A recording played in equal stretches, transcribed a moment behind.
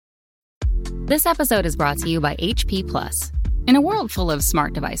This episode is brought to you by HP Plus. In a world full of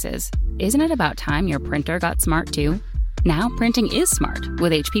smart devices, isn't it about time your printer got smart too? Now printing is smart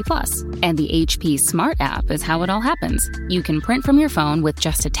with HP Plus, and the HP Smart app is how it all happens. You can print from your phone with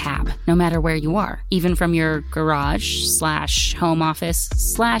just a tap, no matter where you are, even from your garage/home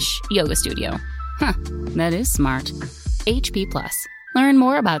office/yoga studio. Huh, that is smart. HP Plus. Learn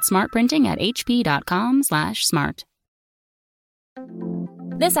more about smart printing at hp.com/smart.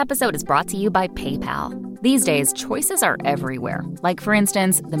 This episode is brought to you by PayPal. These days, choices are everywhere. Like, for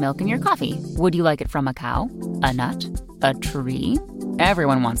instance, the milk in your coffee. Would you like it from a cow? A nut? A tree?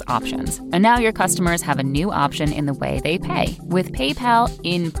 Everyone wants options. And now your customers have a new option in the way they pay with PayPal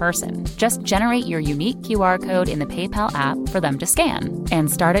in person. Just generate your unique QR code in the PayPal app for them to scan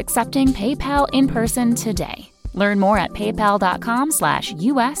and start accepting PayPal in person today. Learn more at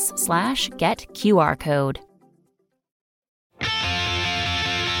paypal.com/us/getQRcode.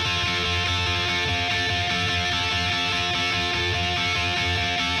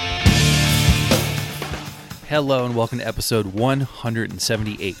 Hello and welcome to episode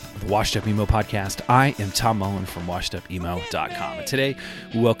 178 of the Washed Up Emo podcast. I am Tom Mullen from washedupemo.com. And today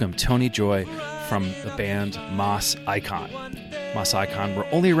we welcome Tonie Joy from the band Moss Icon. Moss Icon were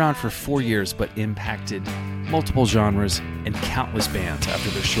only around for 4 years but impacted multiple genres and countless bands after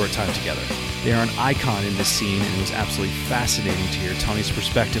their short time together. They are an icon in this scene, and it was absolutely fascinating to hear Tonie's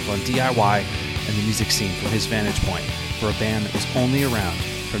perspective on DIY and the music scene from his vantage point for a band that was only around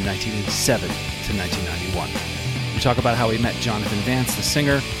from 1987 to 1991. We talk about how he met Jonathan Vance, the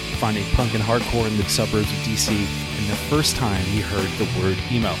singer, finding punk and hardcore in the suburbs of DC, and the first time he heard the word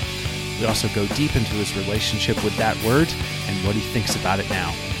emo. We also go deep into his relationship with that word and what he thinks about it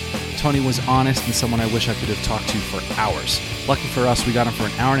now. Tonie was honest and someone I wish I could have talked to for hours. Lucky for us, we got him for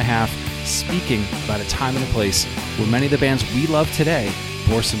an hour and a half, speaking about a time and a place where many of the bands we love today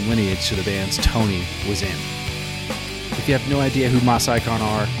bore some lineage to the bands Tonie was in. If you have no idea who Moss Icon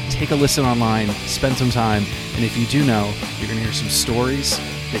are, take a listen online, spend some time, and if you do know, you're going to hear some stories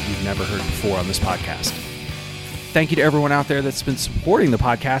that you've never heard before on this podcast. Thank you to everyone out there that's been supporting the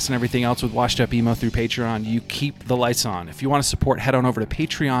podcast and everything else with Washed Up Emo through Patreon. You keep the lights on. If you want to support, head on over to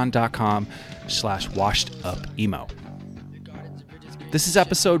patreon.com/washedupemo. This is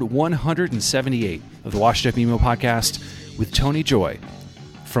episode 178 of the Washed Up Emo podcast with Tonie Joy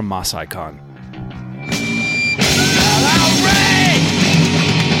from Moss Icon.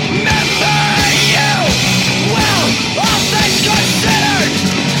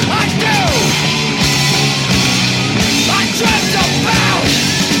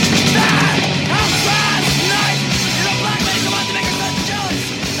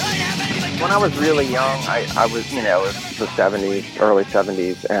 When I was really young, I was, it was the 70s, early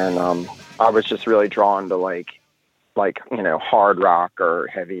 70s, and I was just really drawn to like hard rock or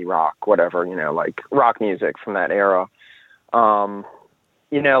heavy rock, whatever, like rock music from that era.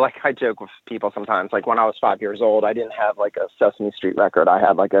 Like I joke with people sometimes, like when I was 5 years old, I didn't have like a Sesame Street record. I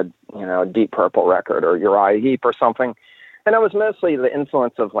had like a Deep Purple record or Uriah Heep or something. And it was mostly the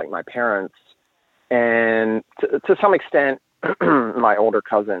influence of like my parents and to some extent my older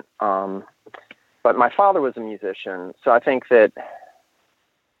cousin. But my father was a musician. So I think that,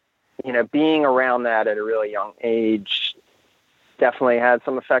 being around that at a really young age definitely had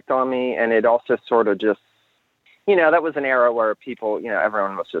some effect on me. And it also sort of just, that was an era where people,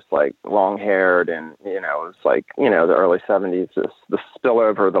 everyone was just like long haired and, it was like, the early 70s, the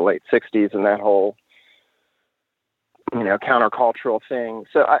spillover of the late 60s and that whole, countercultural thing.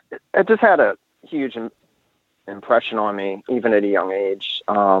 So it just had a huge impression on me, even at a young age.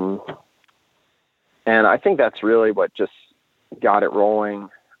 And I think that's really what just got it rolling.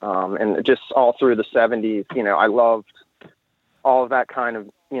 And just all through the 70s, I loved all of that kind of,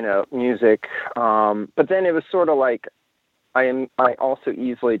 music. But then it was sort of like, I also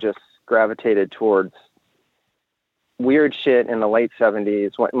easily just gravitated towards weird shit in the late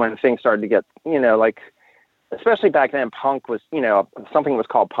 70s when things started to get, especially back then, punk was, something was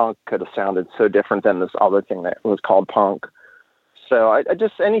called punk could have sounded so different than this other thing that was called punk. So I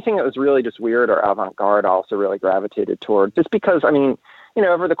just, anything that was really just weird or avant-garde, I also really gravitated toward, just because,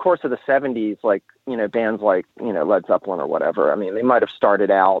 over the course of the 70s, like, bands like, Led Zeppelin or whatever, they might have started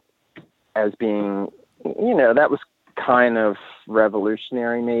out as being, that was kind of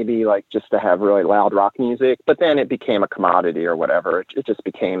revolutionary, maybe, like just to have really loud rock music, but then it became a commodity or whatever. It just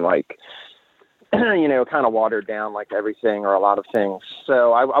became like, kind of watered down like everything or a lot of things.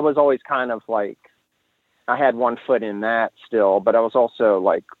 So I was always kind of like, I had one foot in that still, but I was also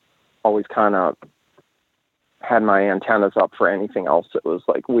like always kind of had my antennas up for anything else that was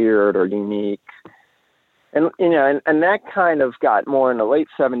like weird or unique. And, and that kind of got more in the late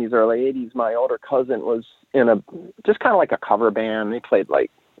 70s, early 80s. My older cousin was in just kind of like a cover band. They played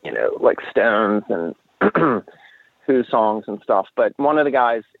like Stones and Who songs and stuff. But one of the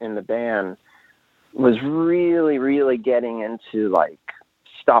guys in the band was really, really getting into like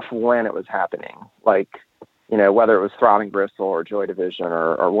stuff when it was happening. Like, whether it was Throbbing Gristle or Joy Division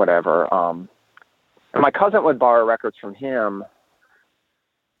or whatever. And my cousin would borrow records from him.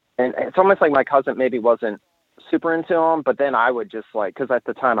 And it's almost like my cousin maybe wasn't super into them, but then I would just like, because at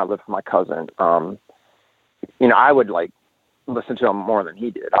the time I lived with my cousin, I would like listen to him more than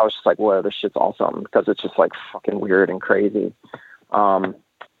he did. I was just like, whoa, this shit's awesome, because it's just like fucking weird and crazy. And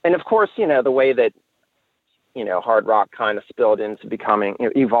of course, the way that, hard rock kind of spilled into becoming,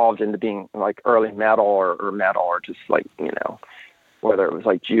 evolved into being like early metal or metal, or just like, whether it was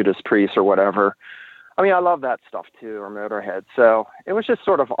like Judas Priest or whatever. I mean, I love that stuff too, or Motorhead. So it was just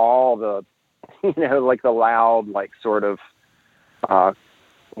sort of all the, like the loud, like sort of,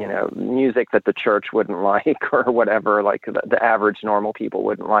 music that the church wouldn't like or whatever, like the average normal people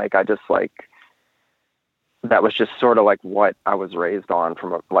wouldn't like. I just like, that was just sort of like what I was raised on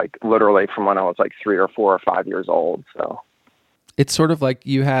from like literally from when I was like 3 or 4 or 5 years old. So it's sort of like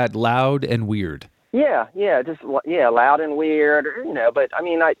you had loud and weird. Yeah, loud and weird, but I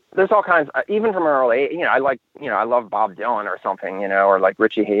mean, there's all kinds, even from early, I love Bob Dylan or something, or like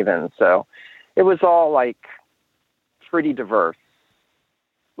Richie Havens. So it was all like pretty diverse,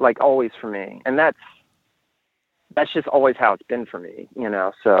 like always for me. And that's just always how it's been for me,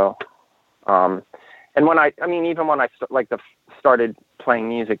 so, and even when I started playing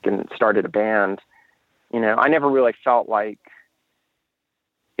music and started a band, I never really felt like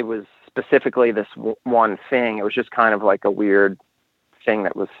it was specifically this one thing. It was just kind of like a weird thing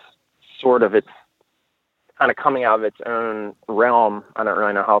that was sort of, it's kind of coming out of its own realm. I don't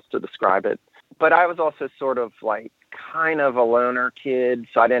really know how else to describe it, but I was also sort of like kind of a loner kid.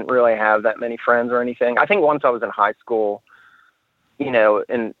 So I didn't really have that many friends or anything. I think once I was in high school,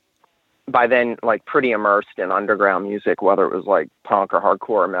 and by then like pretty immersed in underground music, whether it was like punk or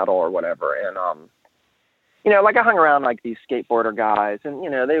hardcore or metal or whatever. And, like I hung around like these skateboarder guys, and,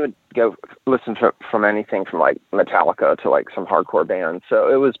 they would go listen to from anything from like Metallica to like some hardcore bands.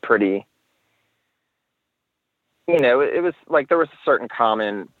 So it was pretty, it was like there was a certain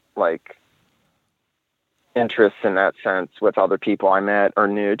common like interests in that sense with other people I met or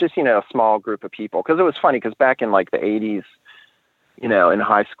knew, just, a small group of people. Cause it was funny, cause back in like the 80s, in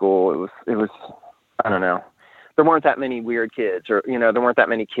high school, it was, I don't know, there weren't that many weird kids, or, there weren't that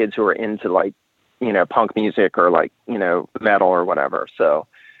many kids who were into like, punk music or like, metal or whatever. So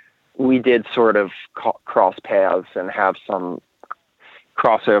we did sort of cross paths and have some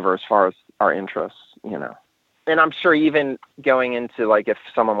crossover as far as our interests, And I'm sure even going into like, if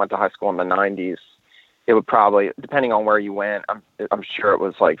someone went to high school in the 90s, it would probably, depending on where you went, I'm sure it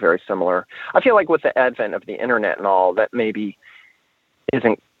was like very similar. I feel like with the advent of the internet and all, that maybe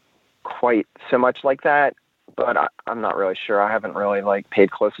isn't quite so much like that. But I'm not really sure. I haven't really like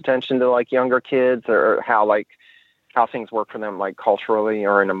paid close attention to like younger kids or how things work for them, like culturally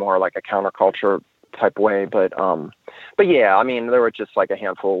or in a more like a counterculture type way. But yeah, I mean, there were just like a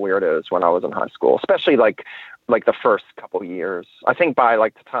handful of weirdos when I was in high school, especially like the first couple years. I think by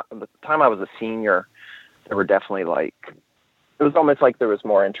like the time I was a senior, there were definitely like, it was almost like there was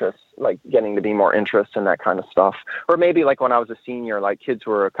more interest, like getting to be more interest in that kind of stuff. Or maybe like when I was a senior, like kids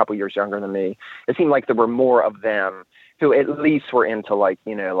who were a couple years younger than me, it seemed like there were more of them who at least were into like,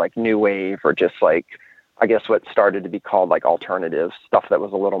 like new wave or just like, I guess what started to be called like alternative stuff that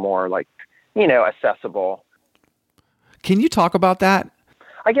was a little more like, accessible. Can you talk about that?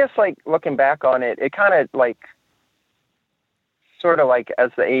 I guess like looking back on it, it kind of like, sort of like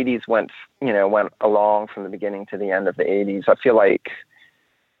as the 80s went along from the beginning to the end of the 80s, I feel like,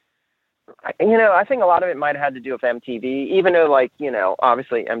 I think a lot of it might have had to do with MTV, even though like,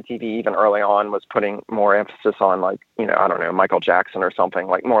 obviously MTV even early on was putting more emphasis on like, I don't know, Michael Jackson or something,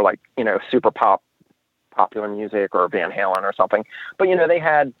 like more like, super popular music or Van Halen or something. But, they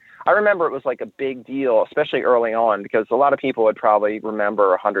had, I remember it was like a big deal, especially early on, because a lot of people would probably remember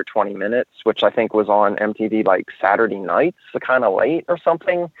 120 Minutes, which I think was on MTV like Saturday nights, kind of late or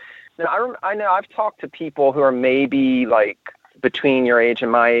something. And I know I've talked to people who are maybe like between your age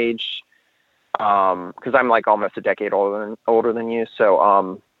and my age, because I'm like almost a decade older than you.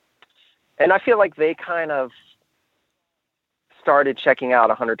 So, and I feel like they kind of started checking out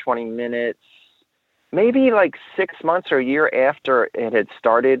 120 Minutes maybe like 6 months or a year after it had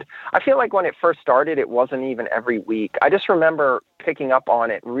started. I feel like when it first started, it wasn't even every week. I just remember picking up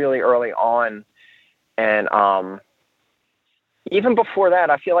on it really early on. And, even before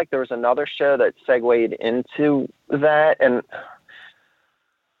that, I feel like there was another show that segued into that, and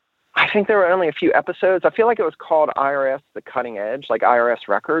I think there were only a few episodes. I feel like it was called IRS The Cutting Edge, like IRS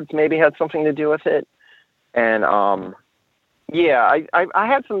Records maybe had something to do with it. And yeah, I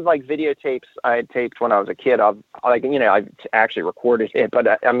had some like videotapes I had taped when I was a kid. I actually recorded it,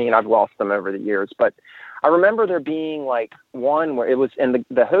 but I mean, I've lost them over the years. But I remember there being like one where it was, and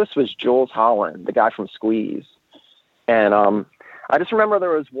the host was Jules Holland, the guy from Squeeze. And I just remember there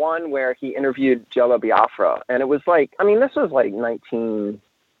was one where he interviewed Jello Biafra, and it was like, I mean, this was like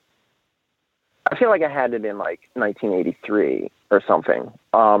I feel like it had to have been like 1983 or something,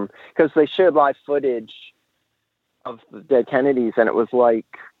 because they showed live footage of the Dead Kennedys, and it was like,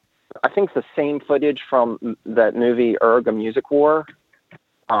 I think the same footage from that movie Erg, A Music War,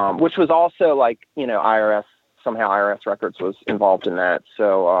 which was also like, somehow IRS Records was involved in that.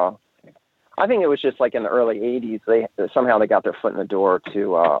 So I think it was just like in the early 80s, they got their foot in the door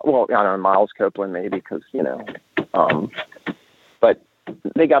to, I don't know, Miles Copeland maybe, because, but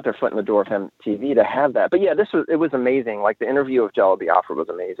they got their foot in the door of MTV to have that. But yeah, it was amazing. Like the interview of Jello Biafra was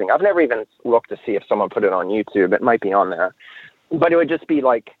amazing. I've never even looked to see if someone put it on YouTube. It might be on there, but it would just be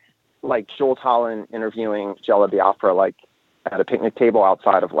like Jules Holland interviewing Jello Biafra, like at a picnic table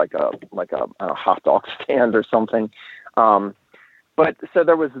outside of like a hot dog stand or something. But so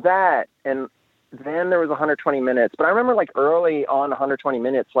there was that, and then there was 120 minutes. But I remember like early on 120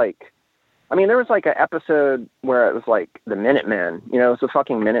 minutes, like, I mean, there was like an episode where it was like the Minutemen, it was the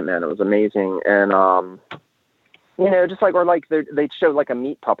fucking Minutemen. It was amazing. And, just like, or like they showed like a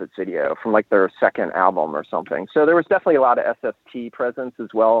Meat Puppets video from like their second album or something. So there was definitely a lot of SST presence as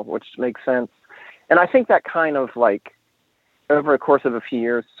well, which makes sense. And I think that kind of like over a course of a few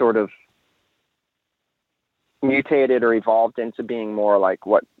years sort of mutated or evolved into being more like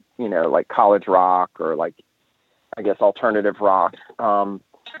what, like college rock or like, I guess, alternative rock.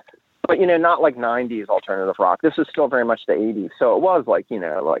 But, not like 90s alternative rock. This is still very much the 80s. So it was like,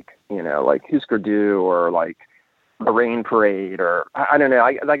 like Husker Du or like a Rain Parade or I don't know.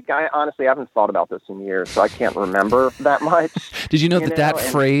 I honestly haven't thought about this in years, so I can't remember that much. Did you know that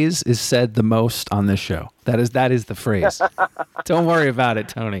phrase is said the most on this show? That is the phrase. Don't worry about it,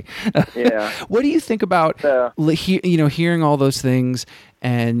 Tonie. Yeah. What do you think about hearing all those things,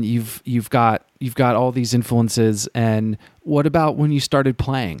 and you've got all these influences, and what about when you started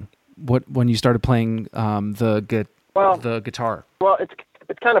playing? When you started playing the guitar? Well,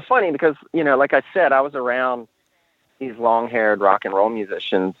 it's kind of funny because like I said, I was around these long-haired rock and roll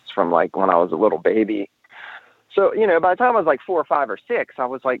musicians from like when I was a little baby. So by the time I was like 4 or 5 or 6, I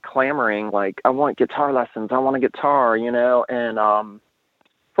was like clamoring like, I want guitar lessons, I want a guitar, and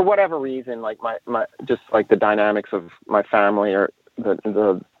for whatever reason, like my just like the dynamics of my family or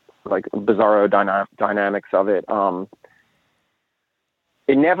the like bizarro dynamics of it.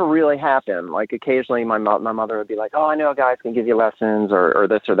 It never really happened. Like occasionally my mother would be like, oh, I know a guy can give you lessons or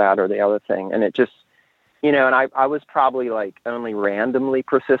this or that or the other thing. And it just, and I was probably like only randomly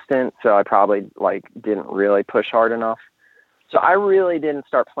persistent. So I probably like didn't really push hard enough. So I really didn't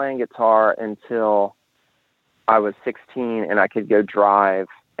start playing guitar until I was 16 and I could go drive.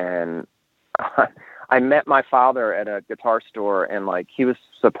 And I met my father at a guitar store, and like he was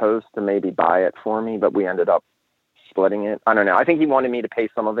supposed to maybe buy it for me, but we ended up splitting it. I don't know. I think he wanted me to pay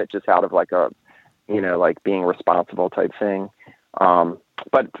some of it just out of like a, like being responsible type thing.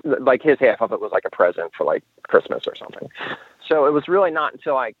 But like his half of it was like a present for like Christmas or something. So it was really not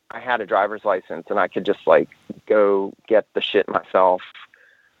until I had a driver's license and I could just like go get the shit myself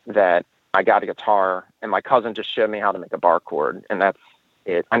that I got a guitar, and my cousin just showed me how to make a bar chord, and that's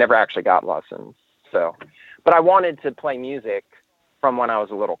it. I never actually got lessons. So, but I wanted to play music from when I was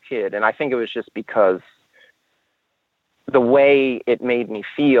a little kid. And I think it was just because the way it made me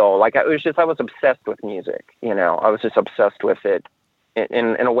feel, like I was obsessed with music, I was just obsessed with it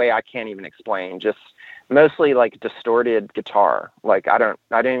in a way I can't even explain, just mostly like distorted guitar. Like I don't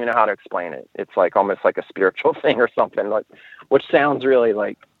even know how to explain it. It's like almost like a spiritual thing or something, like, which sounds really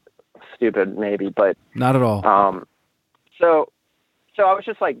like stupid maybe, but not at all. So I was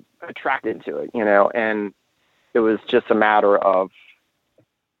just like attracted to it, and it was just a matter of,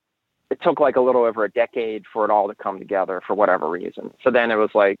 it took like a little over a decade for it all to come together for whatever reason. So then it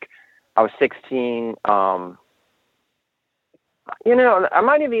was like, I was 16. I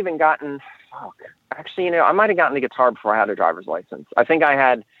might have even gotten, I might have gotten the guitar before I had a driver's license. I think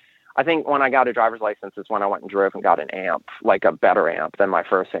when I got a driver's license is when I went and drove and got an amp, like a better amp than my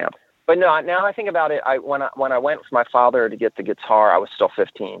first amp. But no, now I think about it, when I went with my father to get the guitar, I was still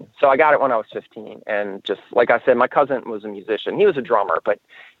 15. So I got it when I was 15. And just like I said, my cousin was a musician. He was a drummer, but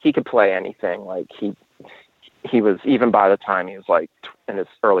he could play anything. Like he was, even by the time he was like in his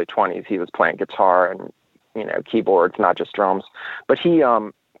early 20s, he was playing guitar and, you know, keyboards, not just drums. But he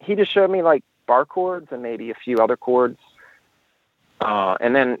just showed me like bar chords and maybe a few other chords.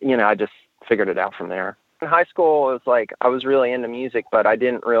 And then, you know, I just figured it out from there. In high school, it was like I was really into music, but I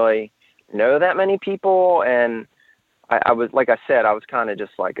didn't really know that many people. And I was, like I said, I was kind of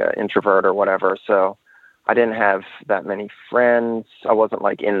just like an introvert or whatever. So I didn't have that many friends. I wasn't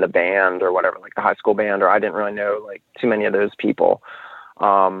like in the band or whatever, like the high school band, or I didn't really know like too many of those people.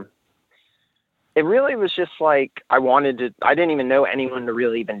 It really was just like, I didn't even know anyone to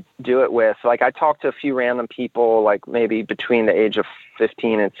really even do it with. Like I talked to a few random people, like maybe between the age of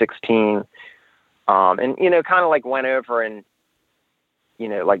 15 and 16. And, you know, kind of like went over and, you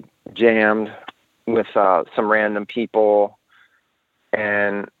know, like jammed with some random people,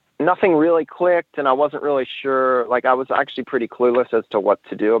 and nothing really clicked. And I wasn't really sure, like I was actually pretty clueless as to what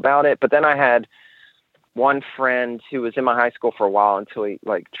to do about it. But then I had one friend who was in my high school for a while until he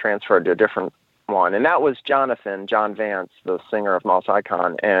like transferred to a different one. And that was John Vance, the singer of Moss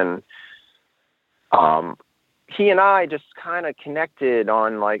Icon. And he and I just kind of connected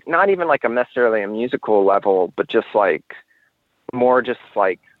on like, not even like necessarily a musical level, but just like more just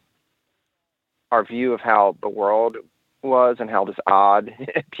like our view of how the world was and how just odd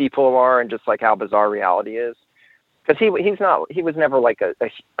people are and just like how bizarre reality is. Because he was never like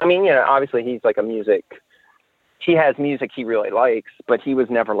I mean, you know, obviously he's like he has music he really likes, but he was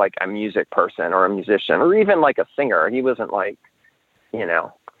never like a music person or a musician or even like a singer. He wasn't like, you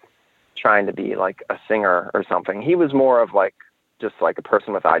know, trying to be like a singer or something. He was more of like just like a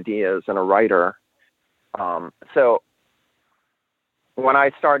person with ideas and a writer. So when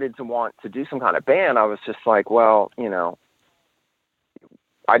I started to want to do some kind of band, I was just like, well, you know,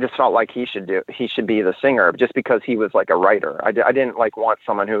 I just felt like he should be the singer just because he was like a writer. I didn't like want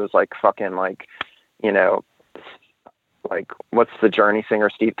someone who was like fucking like, you know, like what's the Journey singer,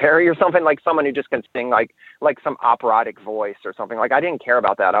 Steve Perry or something, like someone who just can sing like some operatic voice or something. Like I didn't care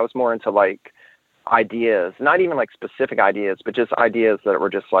about that. I was more into like ideas, not even like specific ideas, but just ideas that were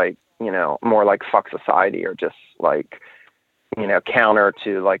just like, you know, more like fuck society or just like, you know, counter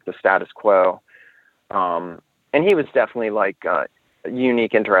to like the status quo. And he was definitely like a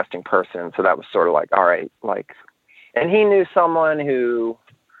unique, interesting person. So that was sort of like, all right, like, and he knew someone who,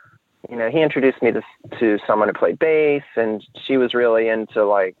 you know, he introduced me to someone who played bass, and she was really into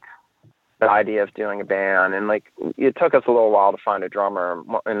like the idea of doing a band. And like, it took us a little while to find a drummer,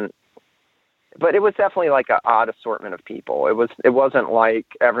 but it was definitely like an odd assortment of people. It wasn't like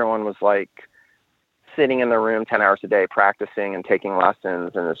everyone was like sitting in the room 10 hours a day practicing and taking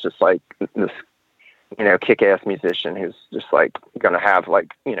lessons. And it's just like this, you know, kick-ass musician who's just like going to have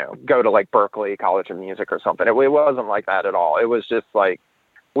like, you know, go to like Berkeley College of Music or something. It wasn't like that at all. It was just like,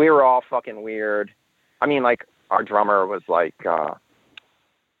 we were all fucking weird. I mean, like our drummer was like I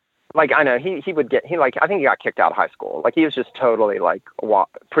know I think he got kicked out of high school. Like he was just totally like a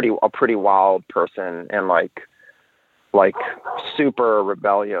pretty wild person and like super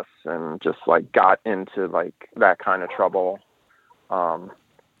rebellious and just like got into like that kind of trouble.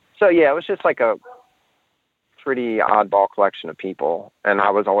 So yeah, it was just like a pretty oddball collection of people. And I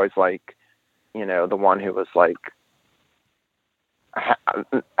was always like, you know, the one who was like,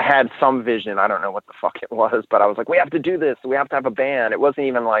 had some vision. I don't know what the fuck it was, but I was like, we have to do this. We have to have a band. It wasn't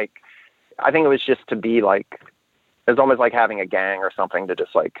even like, I think it was just to be like, it was almost like having a gang or something to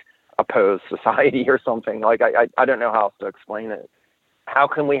just like oppose society or something. Like, I don't know how else to explain it. How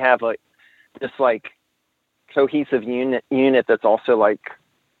can we have like this like cohesive unit that's also like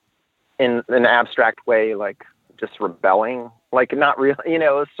in an abstract way, like just rebelling, like not really, you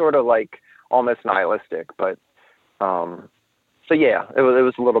know, it was sort of like almost nihilistic, but, so yeah, it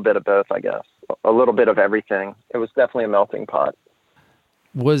was a little bit of both, I guess. A little bit of everything. It was definitely a melting pot.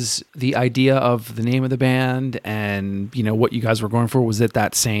 Was the idea of the name of the band and, you know, what you guys were going for, was it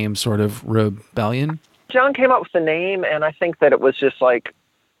that same sort of rebellion? John came up with the name, and I think that it was just like,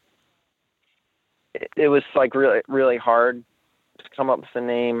 it was like really, really hard to come up with the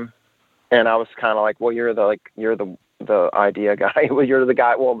name. And I was kind of like, well, you're the idea guy. Well, you're the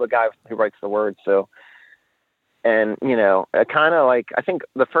guy who writes the words. So, and, you know, kind of like, I think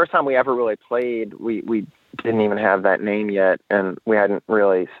the first time we ever really played, we didn't even have that name yet, and we hadn't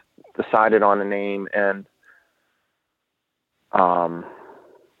really decided on a name. And, I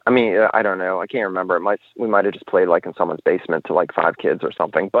mean, I don't know. I can't remember. We might have just played like in someone's basement to like 5 kids or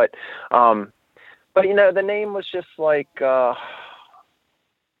something. But you know, the name was just like, I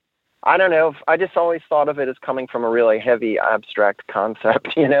don't know. I just always thought of it as coming from a really heavy abstract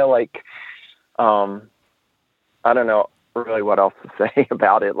concept, you know, like, I don't know really what else to say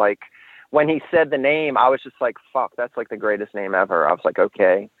about it. Like when he said the name, I was just like, fuck, that's like the greatest name ever. I was like,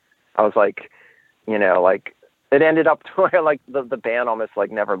 okay. I was like, you know, like it ended up to where like the band almost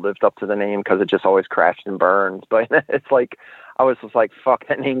like never lived up to the name because it just always crashed and burned. But it's like, I was just like, fuck,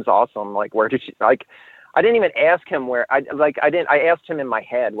 that name's awesome. Like, where did you, like, I didn't even ask him I asked him in my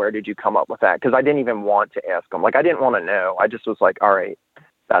head, where did you come up with that? Cause I didn't even want to ask him. Like, I didn't want to know. I just was like, all right,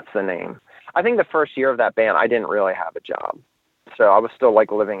 that's the name. I think the first year of that band, I didn't really have a job. So I was still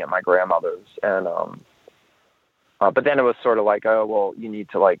like living at my grandmother's and, but then it was sort of like, oh, well, you need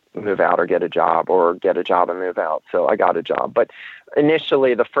to like move out or get a job and move out. So I got a job. But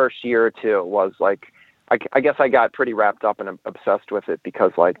initially the first year or two was like, I guess I got pretty wrapped up and obsessed with it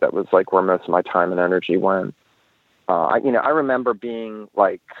because like that was like where most of my time and energy went. I remember being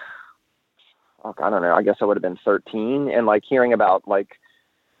like, I don't know, I guess I would have been 13 and like hearing about like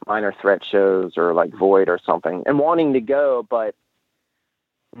Minor Threat shows or like Void or something and wanting to go, but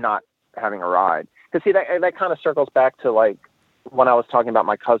not having a ride. Because see, that kind of circles back to like when I was talking about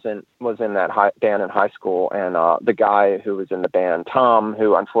my cousin was in that band in high school, and the guy who was in the band, Tom,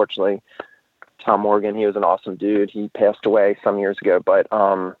 who unfortunately, Tom Morgan, he was an awesome dude. He passed away some years ago, but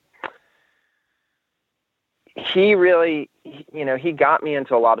he really, he got me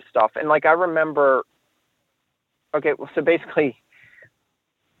into a lot of stuff. And like I remember, okay, well, so basically,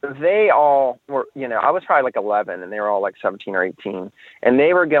 they all were, I was probably like 11 and they were all like 17 or 18 and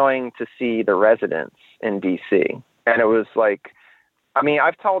they were going to see The Residents in DC. And it was like, I mean,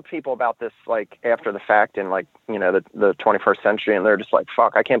 I've told people about this like after the fact in like, the 21st century and they're just like,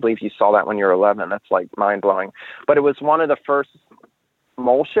 fuck, I can't believe you saw that when you were 11. That's like mind blowing. But it was one of the first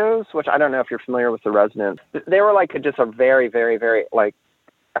mole shows, which I don't know if you're familiar with The Residents. They were like just a very, very, very like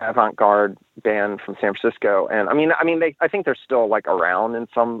avant-garde band from San Francisco. And I mean, I think they're still like around in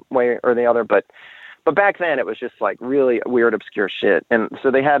some way or the other, but back then it was just like really weird, obscure shit. And so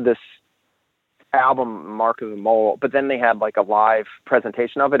they had this album, Mark of the Mole, but then they had like a live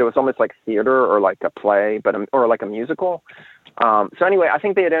presentation of it. It was almost like theater or like a play, or like a musical. So anyway, I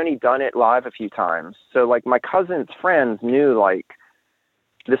think they had only done it live a few times. So like my cousin's friends knew like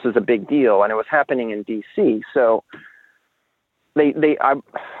this was a big deal and it was happening in DC. So I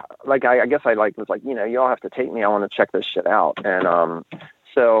guess I like was like, you all have to take me. I want to check this shit out. And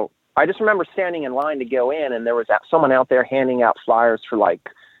so I just remember standing in line to go in, and there was someone out there handing out flyers for like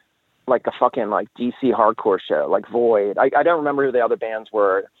a fucking like DC hardcore show, like Void. I don't remember who the other bands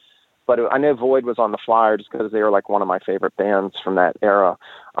were, but I know Void was on the flyer just because they were like one of my favorite bands from that era.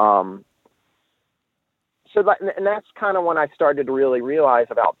 And that's kind of when I started to really realize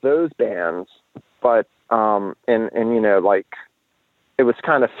about those bands. But like. It was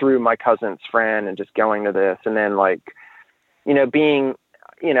kind of through my cousin's friend and just going to this. And then like, being,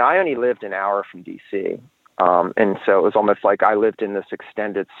 I only lived an hour from DC. And so it was almost like I lived in this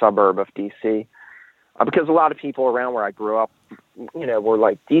extended suburb of DC because a lot of people around where I grew up, were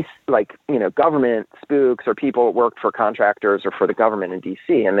like government spooks or people that worked for contractors or for the government in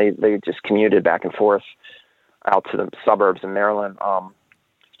DC. And they just commuted back and forth out to the suburbs in Maryland.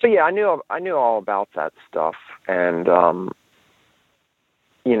 So yeah, I knew all about that stuff. And,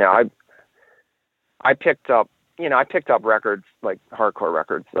 I picked up records, like hardcore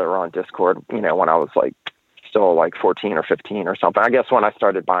records that were on Discord, when I was like still like 14 or 15 or something. I guess when I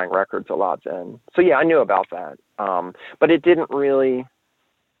started buying records a lot then. So yeah, I knew about that. But it didn't really,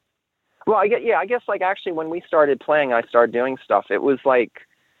 well, I guess like actually when we started playing, I started doing stuff. It was like,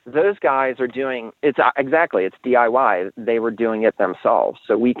 those guys are doing, it's DIY. They were doing it themselves.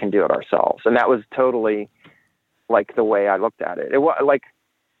 So we can do it ourselves. And that was totally like the way I looked at it. It was like,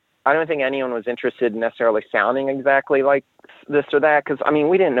 I don't think anyone was interested in necessarily sounding exactly like this or that. Cause I mean,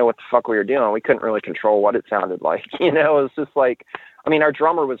 we didn't know what the fuck we were doing. We couldn't really control what it sounded like, it was just like, I mean, our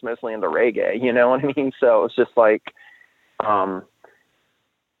drummer was mostly into reggae, you know what I mean? So it was just like,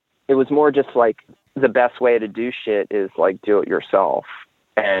 it was more just like the best way to do shit is like, do it yourself.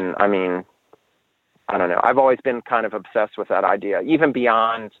 And I mean, I don't know. I've always been kind of obsessed with that idea, even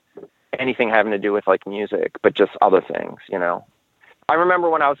beyond anything having to do with like music, but just other things, I remember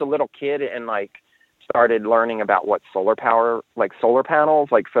when I was a little kid and like started learning about what solar panels, like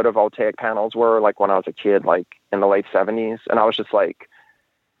photovoltaic panels were, like when I was a kid, like in the late 70s. And I was like,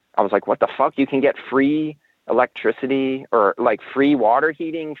 what the fuck? You can get free electricity or like free water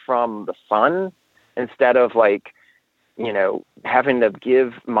heating from the sun instead of like, having to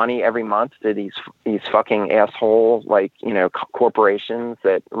give money every month to these fucking asshole, like, corporations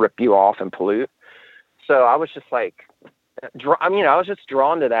that rip you off and pollute. So I was just like, I was just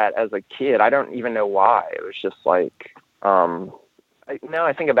drawn to that as a kid. I don't even know why. It was just like, now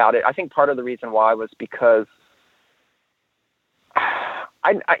I think about it, I think part of the reason why was because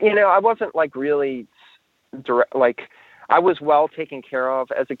I wasn't like really direct, like I was well taken care of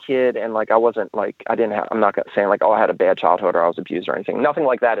as a kid. And like, I wasn't like, I'm not saying like, oh, I had a bad childhood or I was abused or anything, nothing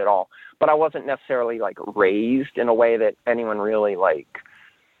like that at all. But I wasn't necessarily like raised in a way that anyone really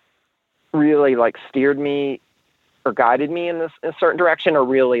steered me or guided me in a certain direction, or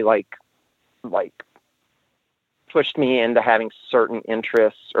really like pushed me into having certain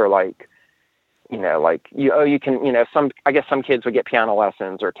interests, or like, you can, I guess some kids would get piano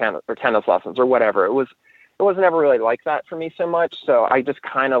lessons or tennis lessons or whatever. It was never really like that for me so much. So I just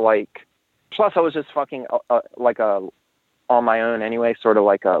kind of like, plus I was just fucking on my own anyway, sort of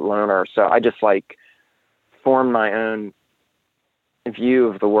like a loner. So I just like formed my own view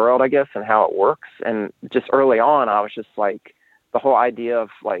of the world, I guess, and how it works. And just early on, I was just like, the whole idea of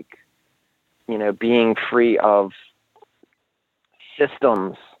like, being free of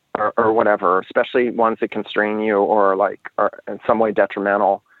systems or whatever, especially ones that constrain you or like are in some way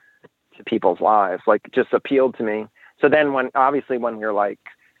detrimental to people's lives, like just appealed to me. So then when you're like,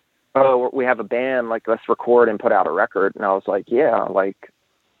 oh, we have a band, like let's record and put out a record. And I was like, yeah, like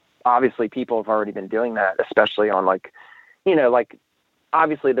obviously people have already been doing that, especially on like, like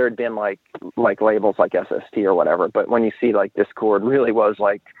obviously there had been like labels like SST or whatever. But when you see like Discord really was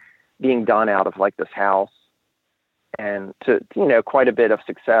like being done out of like this house, and to, quite a bit of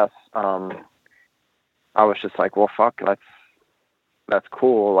success. I was just like, well, fuck, that's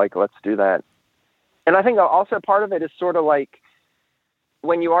cool. Like, let's do that. And I think also part of it is sort of like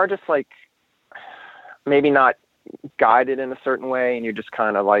when you are just like, maybe not guided in a certain way, and you're just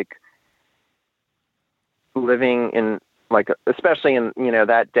kind of like living in like, especially in,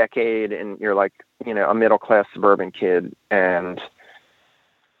 that decade, and you're like, a middle-class suburban kid, and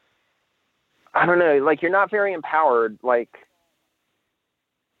I don't know, like you're not very empowered, like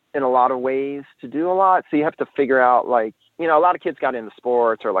in a lot of ways to do a lot. So you have to figure out like, a lot of kids got into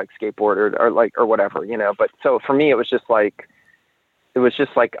sports or like skateboard or whatever, but so for me, it was just like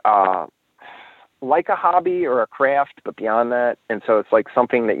a hobby or a craft, but beyond that. And so it's like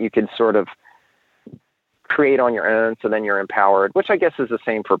something that you could sort of create on your own. So then you're empowered, which I guess is the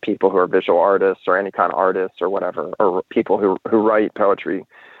same for people who are visual artists or any kind of artists or whatever, or people who write poetry.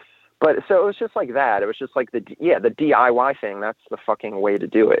 But so it was just like that. It was just like the DIY thing. That's the fucking way to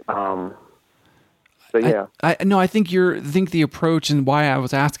do it. So yeah. I think the approach, and why I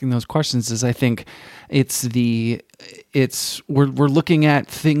was asking those questions is I think we're looking at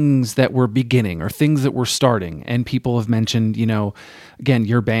things that we're beginning or things that we're starting, and people have mentioned, again,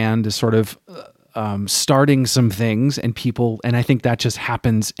 your band is sort of starting some things, and I think that just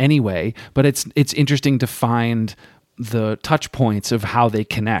happens anyway. But it's interesting to find the touch points of how they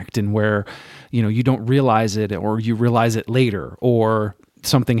connect, and where, you don't realize it, or you realize it later, or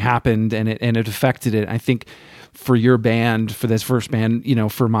something happened and it affected it. I think for your band, for this first band,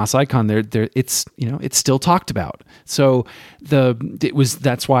 for Moss Icon, it's still talked about. So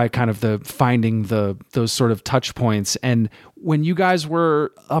that's why kind of the finding those sort of touch points. And when you guys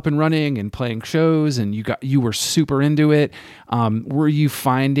were up and running and playing shows, and you were super into it, were you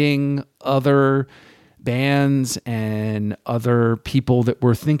finding other bands and other people that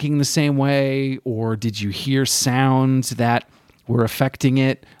were thinking the same way, or did you hear sounds that were affecting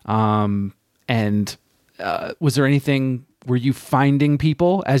it? Was there anything, were you finding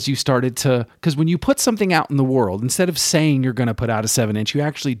people as you started to, because when you put something out in the world, instead of saying you're going to put out a 7-inch, you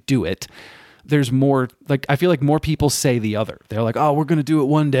actually do it. There's more, like, I feel like more people say the other. They're like, oh, we're going to do it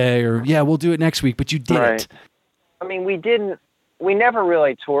one day, or yeah, we'll do it next week, but you did it. I mean, we never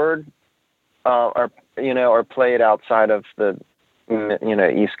really toured, or played outside of the,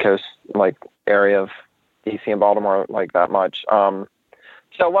 East Coast, like, area of DC and Baltimore, like, that much. So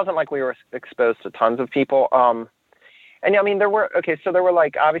it wasn't like we were exposed to tons of people. And I mean, there were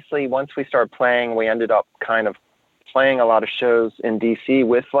like, obviously once we started playing, we ended up kind of playing a lot of shows in DC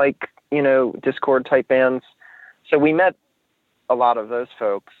with like, Discord type bands. So we met a lot of those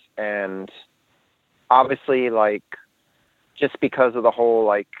folks, and obviously like, just because of the whole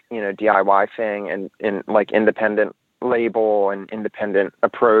like, DIY thing and like independent label and independent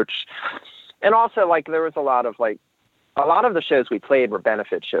approach. And also like, there was a lot of the shows we played were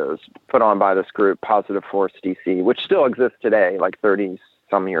benefit shows put on by this group, Positive Force DC, which still exists today, like 30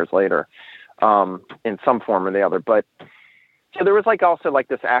 some years later, in some form or the other. But so there was like also like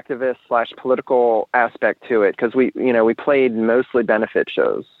this activist / political aspect to it. Cause we played mostly benefit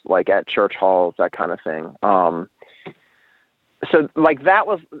shows, like at church halls, that kind of thing. So like that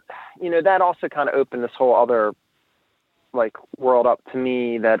was, that also kind of opened this whole other like world up to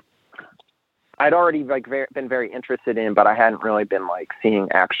me that I'd already like been very interested in, but I hadn't really been like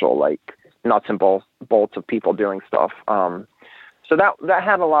seeing actual like nuts and bolts of people doing stuff. So so that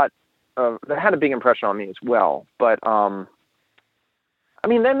had that had a big impression on me as well. But, I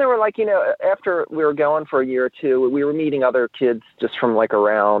mean, then there were like, after we were going for a year or two, we were meeting other kids just from like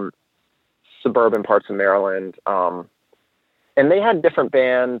around suburban parts of Maryland. And they had different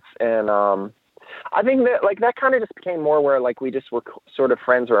bands. And I think that like that kind of just became more where like we just were sort of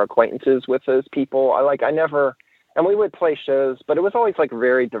friends or acquaintances with those people. And we would play shows, but it was always like a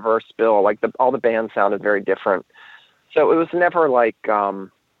very diverse bill. Like all the bands sounded very different. So it was never like,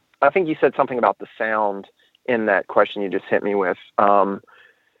 I think you said something about the sound in that question you just hit me with. So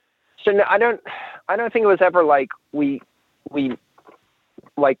no, I don't think it was ever like we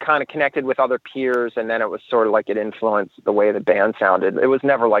like kind of connected with other peers and then it was sort of like it influenced the way the band sounded. It was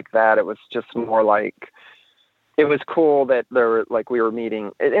never like that. It was just more like, it was cool that we were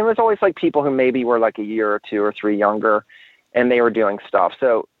meeting. It was always like people who maybe were like a year or 2 or 3 younger and they were doing stuff.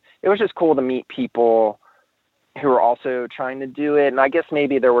 So it was just cool to meet people who were also trying to do it. And I guess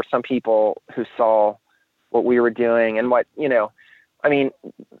maybe there were some people who saw what we were doing and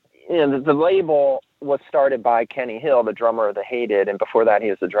the label was started by Kenny Hill, the drummer of The Hated, and before that he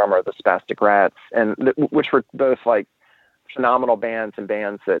was the drummer of the Spastic Rats, and which were both like phenomenal bands and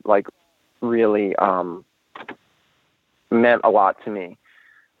bands that like really meant a lot to me.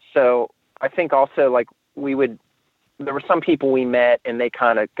 So I think also like there were some people we met and they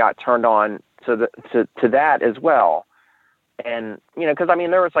kind of got turned on to that as well. And, cause I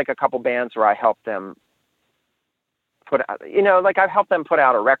mean, there was like a couple bands where I helped them I helped them put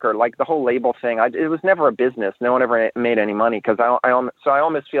out a record, like the whole label thing. It was never a business. No one ever made any money. Cause I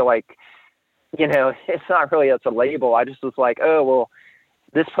almost feel like, it's not really, it's a label. I just was like, oh, well,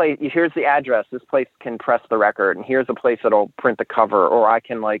 this place, here's the address. This place can press the record and here's a place that'll print the cover, or I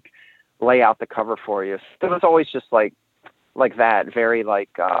can like lay out the cover for you. So it was always just like that, very like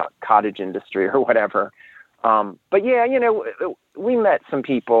cottage industry or whatever. But yeah, we met some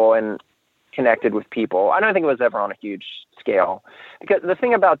people and connected with people. I don't think it was ever on a huge scale, because the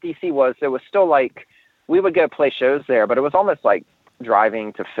thing about DC was it was still like we would go play shows there, but it was almost like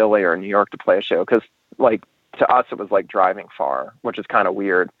driving to Philly or New York to play a show, because like to us it was like driving far, which is kind of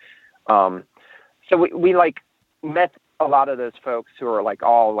weird. So we like met a lot of those folks who are like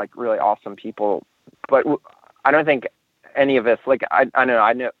all like really awesome people, but I don't think any of us, like I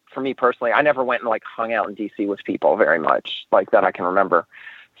know for me personally, I never went and like hung out in DC with people very much like that I can remember.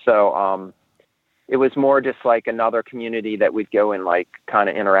 So it was more just like another community that we'd go and like kind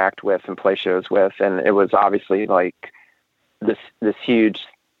of interact with and play shows with. And it was obviously like this huge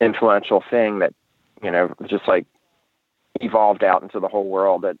influential thing that, just like evolved out into the whole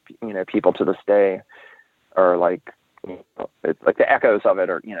world that, people to this day are like, it's like the echoes of it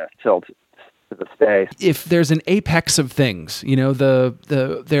are, still to this day. If there's an apex of things,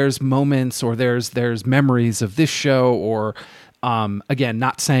 there's moments or there's memories of this show, or again,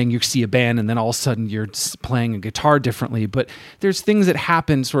 not saying you see a band and then all of a sudden you're playing a guitar differently, but there's things that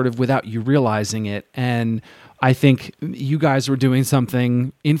happen sort of without you realizing it. And I think you guys were doing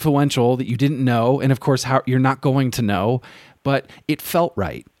something influential that you didn't know. And of course, how you're not going to know, but it felt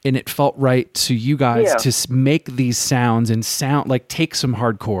right. And it felt right to you guys to make these sounds and sound like, take some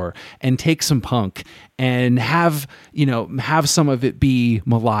hardcore and take some punk and have some of it be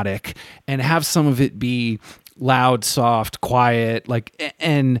melodic and have some of it be loud, soft, quiet, like,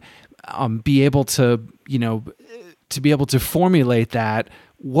 and be able to formulate that.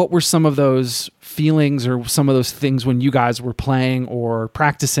 What were some of those feelings or some of those things when you guys were playing or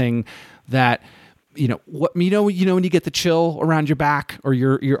practicing that, when you get the chill around your back or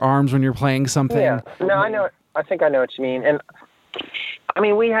your arms when you're playing something? Yeah, no, I know. I think I know what you mean. And I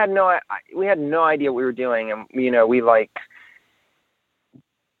mean, we had no idea what we were doing. And, we like,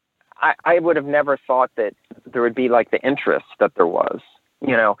 I would have never thought that there would be like the interest that there was,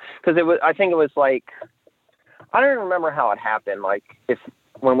 because I think it was like, I don't even remember how it happened. Like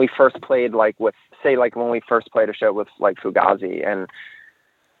when we first played, like when we first played a show with like Fugazi, and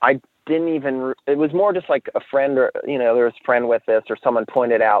I didn't even, it was more just like a friend or, there was a friend with this, or someone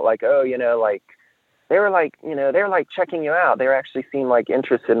pointed out like, oh, like they were like, they were like checking you out. They were actually seemed like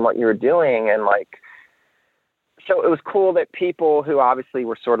interested in what you were doing. And like, so it was cool that people who obviously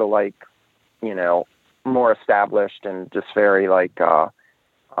were sort of like, more established and just very like,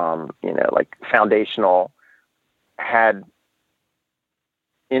 like foundational, had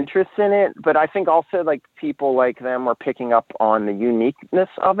interest in it. But I think also like people like them were picking up on the uniqueness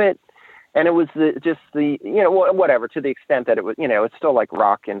of it. And it was whatever, to the extent that it was, it's still like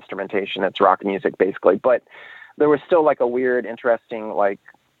rock instrumentation. It's rock music basically, but there was still like a weird, interesting, like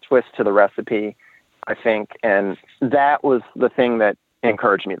twist to the recipe, I think. And that was the thing that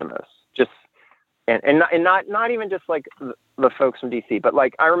encouraged me the most. Just not even just like the folks from DC, but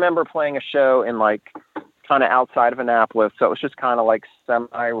like I remember playing a show in like kind of outside of Annapolis, so it was just kind of like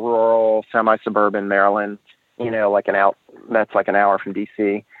semi-rural, semi-suburban Maryland, like that's like an hour from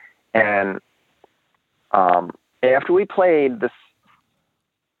DC. And after we played, this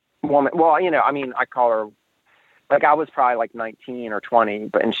woman, well, I call her, like I was probably like 19 or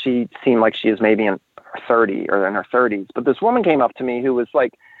 20, and she seemed like she was maybe in her 30 or in her 30s. But this woman came up to me who was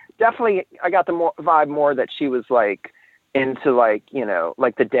like, definitely, I got the vibe more that she was like into like,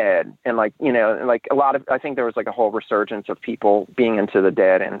 like the Dead and like, and like a lot of, I think there was like a whole resurgence of people being into the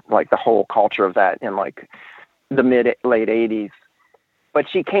Dead and like the whole culture of that in like the late 80s. But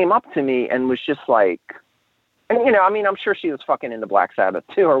she came up to me and was just like, and I'm sure she was fucking into Black Sabbath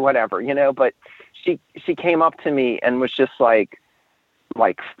too or whatever, but she came up to me and was just like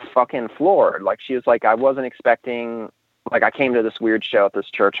fucking floored. Like she was like, I wasn't expecting, like I came to this weird show at this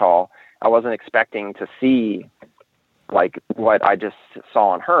church hall. I wasn't expecting to see like what I just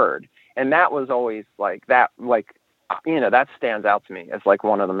saw and heard. And that was always like that, like, that stands out to me as like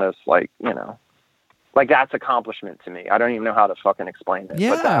one of the most like, like that's accomplishment to me. I don't even know how to fucking explain it.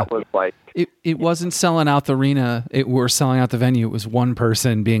 Yeah. But that was like, it wasn't selling out the arena. We're selling out the venue. It was one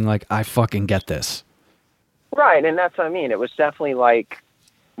person being like, I fucking get this. Right. And that's what I mean. It was definitely like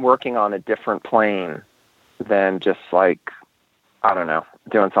working on a different plane than just like, I don't know,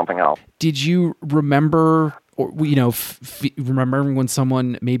 doing something else. Did you remember, or remembering when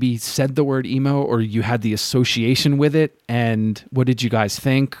someone maybe said the word emo, or you had the association with it, and what did you guys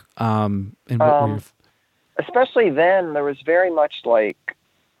think? And what were especially then, there was very much like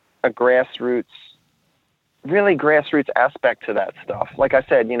a really grassroots aspect to that stuff. Like I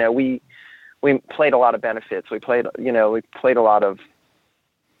said, we played a lot of benefits. We played a lot of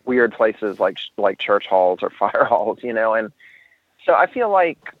weird places like church halls or fire halls, and so I feel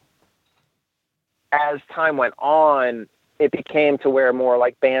like as time went on, it became to where more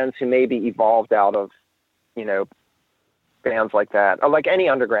like bands who maybe evolved out of, bands like that, or like any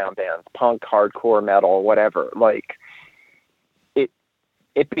underground bands, punk, hardcore, metal, whatever, like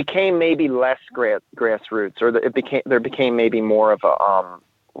it became maybe less grassroots, or there became maybe more of a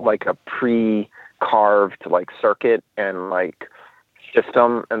like a pre-carved like circuit and like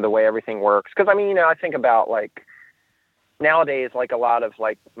system and the way everything works. Because I think about like nowadays, like a lot of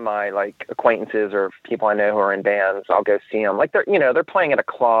like my like acquaintances or people I know who are in bands, I'll go see them. Like they're playing at a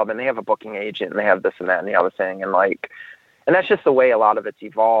club and they have a booking agent and they have this and that and the other thing, and like, and that's just the way a lot of it's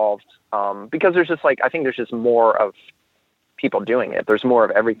evolved. Because there's just like, I think there's just more of people doing it. There's more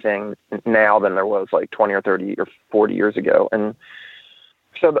of everything now than there was like 20 or 30 or 40 years ago. And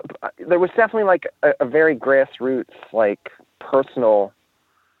so there was definitely like a very grassroots, like personal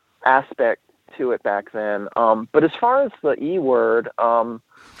aspect to it back then. But as far as the E word,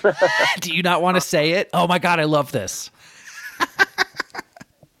 do you not want to say it? Oh my God, I love this.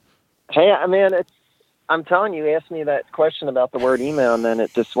 Hey, man, I'm telling you, asked me that question about the word emo, and then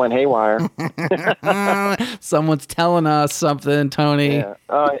it just went haywire. Someone's telling us something, Tonie. Yeah.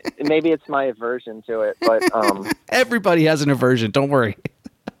 Maybe it's my aversion to it, but everybody has an aversion. Don't worry.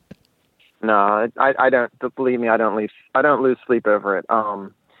 No, I don't. Believe me, I don't lose sleep over it.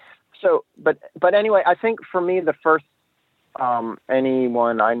 So, but anyway, I think for me, the first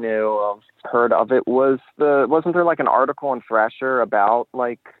anyone I knew of heard of it wasn't there like an article in Thrasher about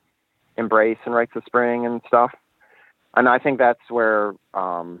like Embrace and Rites of Spring and stuff? And I think that's where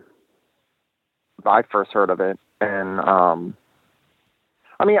I first heard of it. And I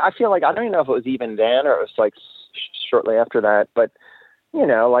feel like I don't even know if it was even then or it was like shortly after that. But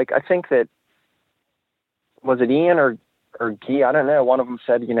like I think that, was it Ian or Guy? I don't know. One of them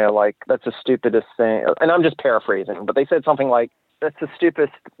said, like that's the stupidest thing. And I'm just paraphrasing, but they said something like, that's the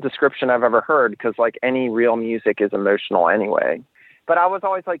stupidest description I've ever heard, because like any real music is emotional anyway. But I was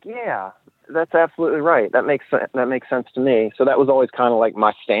always like, yeah, that's absolutely right. That makes sense to me. So that was always kind of like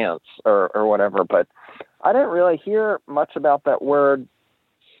my stance or whatever. But I didn't really hear much about that word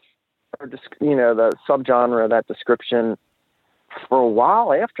or the subgenre, that description, for a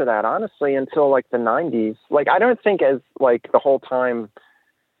while after that, honestly, until like the 90s. Like, I don't think as like the whole time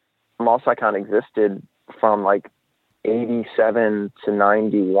Moss Icon existed from like 87 to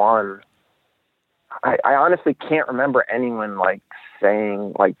 91. I honestly can't remember anyone like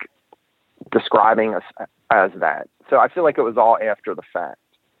saying, like describing us as that. So I feel like it was all after the fact.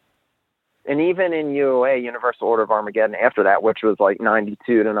 And even in UOA, Universal Order of Armageddon, after that, which was like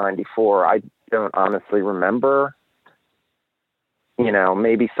 92 to 94, I don't honestly remember.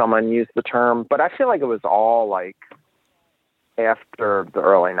 Maybe someone used the term, but I feel like it was all like after the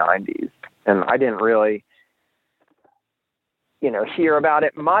early 90s. And I didn't really, hear about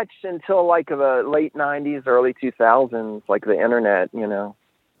it much until like the late 90s, early 2000s, like the internet.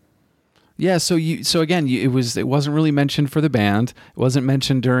 Yeah. So it wasn't really mentioned for the band. It wasn't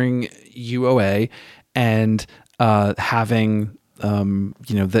mentioned during UOA, and having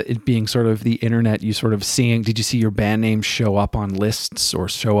it being sort of the internet, you sort of seeing. Did you see your band name show up on lists or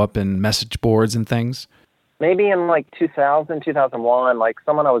show up in message boards and things? Maybe in like 2000, 2001, like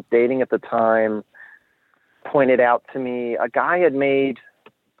someone I was dating at the time pointed out to me, a guy made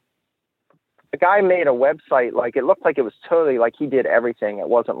a website, like it looked like it was totally like he did everything. It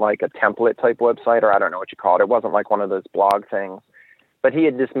wasn't like a template type website, or I don't know what you call it. It wasn't like one of those blog things, but he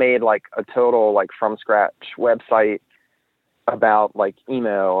had just made like a total like from scratch website about like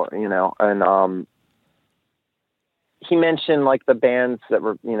emo, and he mentioned like the bands that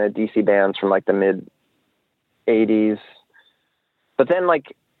were, DC bands from like the mid 80s. But then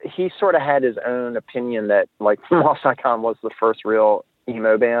like he sort of had his own opinion that like Moss Icon was the first real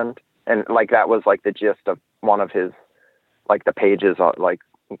emo band. And like that was like the gist of one of his, like the pages, like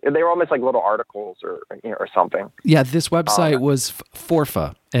they were almost like little articles or something. Yeah, this website was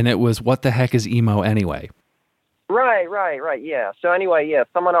Forfa, and it was what the heck is emo anyway? Right. Yeah. So anyway, yeah,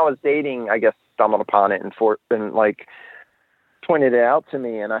 someone I was dating, I guess, stumbled upon it and like pointed it out to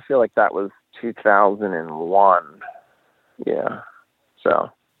me, and I feel like that was 2001. Yeah. So.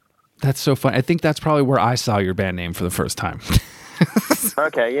 That's so fun. I think that's probably where I saw your band name for the first time.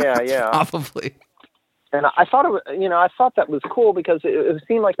 Okay. Yeah. Probably. And I thought I thought that was cool because it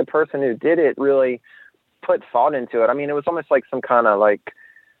seemed like the person who did it really put thought into it. I mean, it was almost like some kind of like,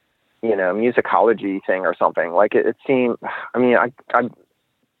 musicology thing or something. Like it seemed, I mean, I to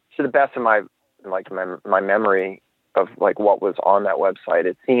the best of my memory of like what was on that website,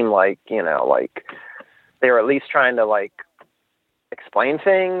 it seemed like, like they were at least trying to like explain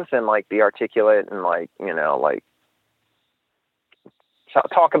things and like be articulate and like, like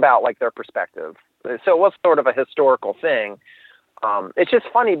talk about like their perspective. So it was sort of a historical thing. It's just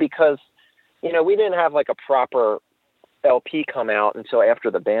funny because, we didn't have like a proper LP come out until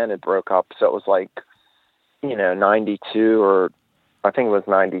after the band had broke up. So it was like, 92, or I think it was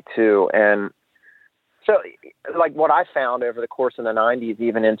 92. And so like what I found over the course of the 90s,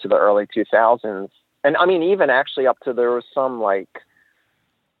 even into the early 2000s, and I mean, even actually up to, there was some like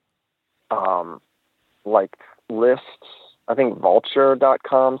lists, I think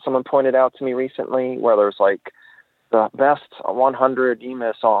vulture.com, someone pointed out to me recently, where there's like the best 100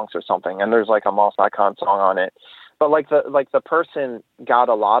 emo songs or something. And there's like a Moss Icon song on it. But like the person got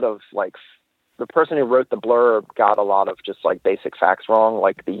a lot of like, the person who wrote the blurb got a lot of just like basic facts wrong,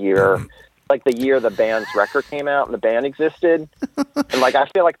 like the year the band's record came out and the band existed. And like, I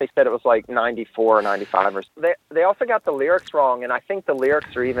feel like they said it was like 94 or 95 or so. They also got the lyrics wrong. And I think the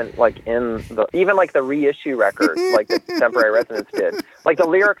lyrics are even like even like the reissue record, like the Temporary Residence did. Like the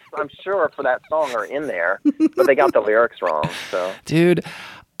lyrics, I'm sure, for that song are in there, but they got the lyrics wrong. So, dude,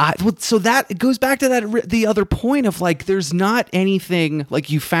 so that goes back to the other point of like, there's not anything like,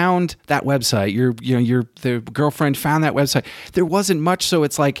 you found that website, the girlfriend found that website. There wasn't much. So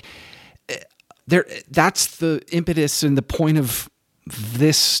it's like, that's the impetus and the point of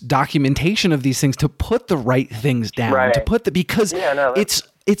this documentation of these things, to put the right things down, right. to put because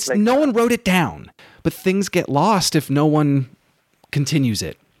it's no one wrote it down, but things get lost if no one continues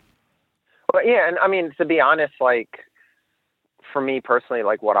it. Well, yeah. And I mean, to be honest, like for me personally,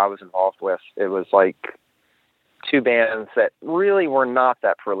 like what I was involved with, it was like two bands that really were not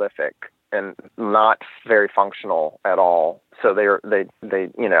that prolific and not very functional at all. So they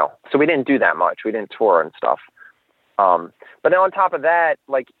so we didn't do that much. We didn't tour and stuff. But then on top of that,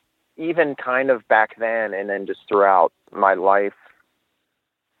 like even kind of back then and then just throughout my life,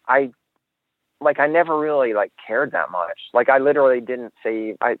 I never really like cared that much. Like I literally didn't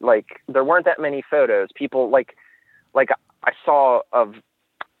save, there weren't that many photos. People like I saw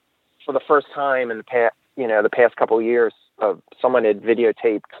for the first time in the past couple of years, someone had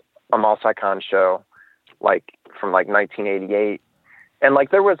videotaped a Moss Icon show, like from like 1988. And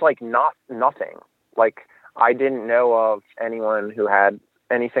like, there was like nothing. Like I didn't know of anyone who had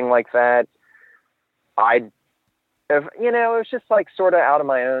anything like that. it was just like sort of out of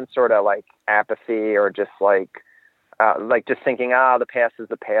my own sort of like apathy, or just like just thinking, the past is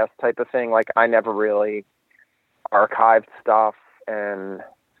the past type of thing. Like I never really archived stuff.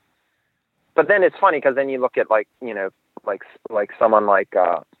 But then it's funny, cause then you look at like someone like,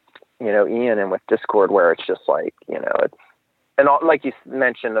 Ian, and with Discord, where it's just like, it's, and all, like you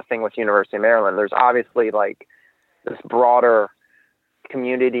mentioned, the thing with University of Maryland, there's obviously like this broader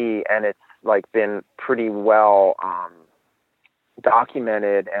community, and it's like been pretty well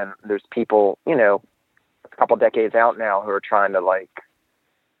documented, and there's people, a couple decades out now who are trying to like,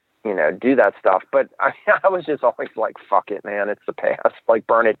 do that stuff. But I was just always like, fuck it, man. It's the past. Like,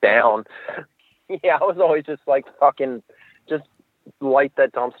 burn it down. Yeah. I was always just like, fucking just light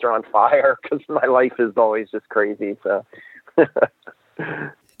that dumpster on fire. 'Cause my life is always just crazy. So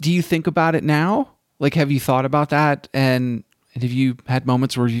Do you think about it now? Like, have you thought about that? And have you had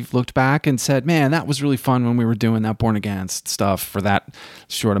moments where you've looked back and said, man, that was really fun when we were doing that Born Against stuff for that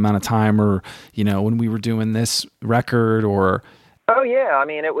short amount of time, or, when we were doing this record, or... Oh yeah. I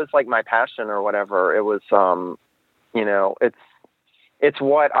mean, it was like my passion or whatever. It was, it's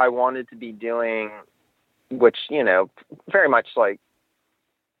what I wanted to be doing, which, very much like,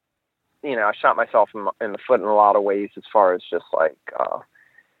 I shot myself in the foot in a lot of ways as far as just like,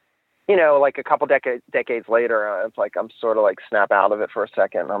 like a couple decades later, it's like I'm sort of like snap out of it for a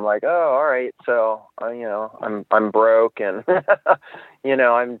second. I'm like, oh, all right. So, I'm broke, and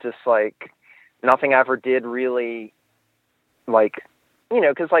I'm just like, nothing I ever did really, like,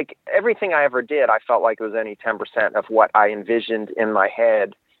 because like everything I ever did, I felt like it was only 10% of what I envisioned in my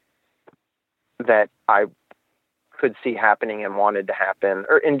head that I could see happening and wanted to happen,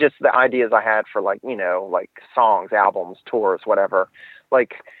 or in just the ideas I had for like, like songs, albums, tours, whatever.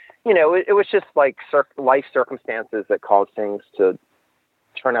 Like, it was just like life circumstances that caused things to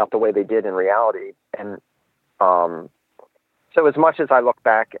turn out the way they did in reality. And so as much as I look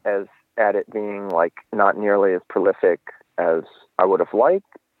back at it being like not nearly as prolific as I would have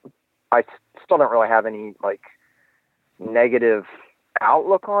liked, I still don't really have any like negative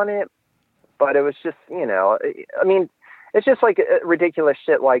outlook on it. But it was just, I mean, it's just like ridiculous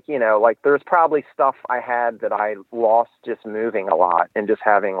shit. Like, like there's probably stuff I had that I lost just moving a lot and just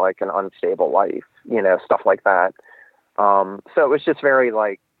having like an unstable life, stuff like that. So it was just very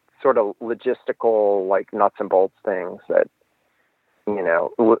like sort of logistical, like nuts and bolts things that,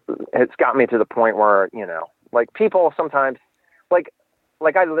 it's got me to the point where, like people sometimes like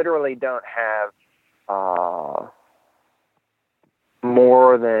I literally don't have,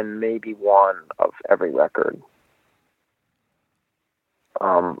 more than maybe one of every record.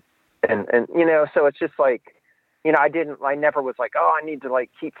 And so it's just like, I never was like, oh, I need to like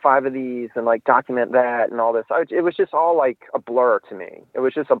keep 5 of these and like document that and all this. It was just all like a blur to me. It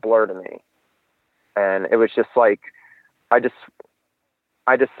was just a blur to me. And it was just like, I just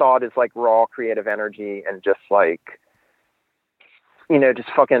saw it as like raw creative energy and just like, just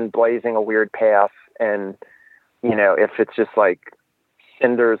fucking blazing a weird path. And, if it's just like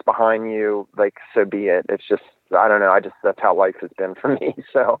cinders behind you, like, so be it. It's just, I don't know. That's how life has been for me.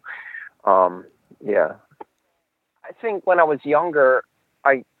 So, yeah. I think when I was younger,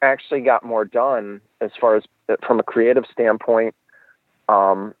 I actually got more done as far as from a creative standpoint.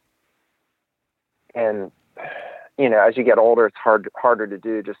 And, as you get older, it's harder to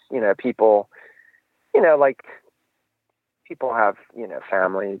do. Just, people, like people have,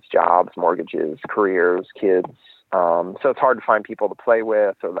 families, jobs, mortgages, careers, kids. So it's hard to find people to play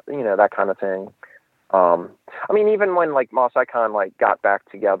with, or, that kind of thing. I mean, even when like Moss Icon like got back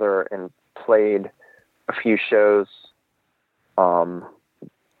together and played a few shows,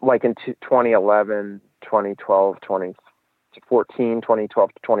 like in 2011, 2012, 2014, 2012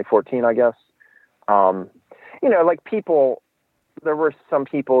 to 2014, I guess. Like people, there were some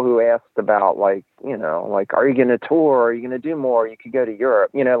people who asked about like, like, are you going to tour? Are you going to do more? You could go to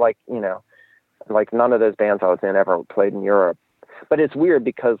Europe, like none of those bands I was in ever played in Europe. But it's weird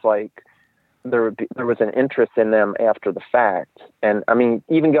because like there was an interest in them after the fact. And I mean,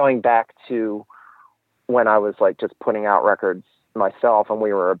 even going back to when I was like just putting out records myself and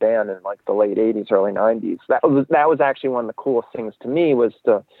we were a band in like the late 80s, early 90s, that was actually one of the coolest things to me, was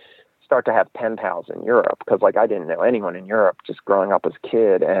to start to have pen pals in Europe. Cause like I didn't know anyone in Europe just growing up as a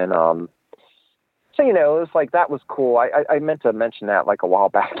kid. And, so, it was like, that was cool. I meant to mention that like a while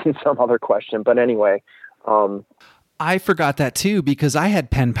back in some other question, but anyway. I forgot that too, because I had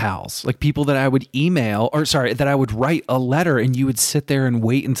pen pals, like people that I would that I would write a letter and you would sit there and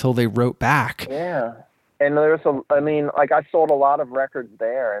wait until they wrote back. Yeah. And like I sold a lot of records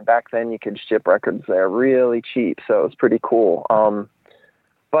there, and back then you could ship records there really cheap. So it was pretty cool.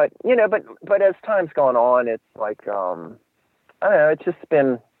 But as time's gone on, it's like, I don't know, it's just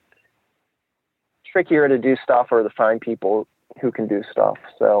been trickier to do stuff or to find people who can do stuff.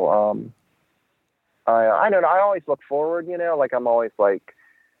 So, I don't know. I always look forward, like I'm always like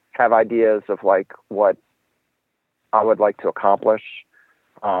have ideas of like what I would like to accomplish.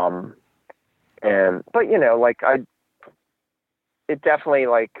 But it definitely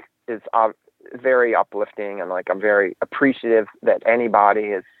like is very uplifting, and like I'm very appreciative that anybody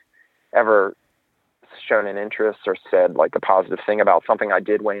has ever shown an interest or said like a positive thing about something I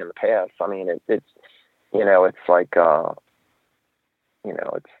did way in the past. I mean, it's like,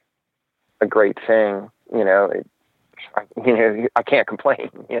 it's a great thing, I can't complain,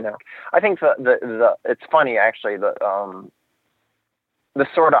 I think it's funny actually, the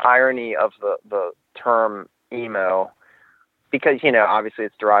sort of irony of the term emo, because, obviously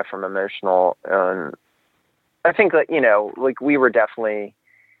it's derived from emotional, and I think that, like we were definitely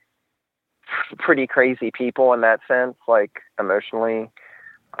pretty crazy people in that sense, like emotionally,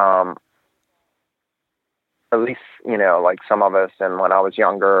 at least, like some of us, and when I was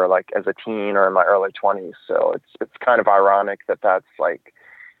younger, like as a teen or in my early 20s. So it's kind of ironic that that's like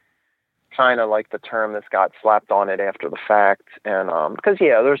kind of like the term that's got slapped on it after the fact. And because,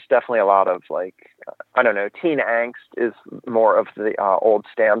 there's definitely a lot of like, I don't know, teen angst is more of the old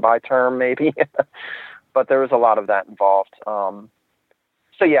standby term maybe, but there was a lot of that involved.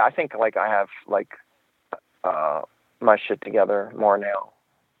 So yeah, I think like I have like my shit together more now.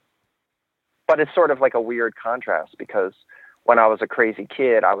 But it's sort of like a weird contrast, because when I was a crazy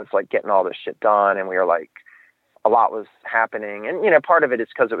kid, I was like getting all this shit done, and we were like, a lot was happening. And, part of it is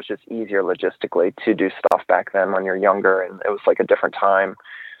because it was just easier logistically to do stuff back then when you're younger, and it was like a different time.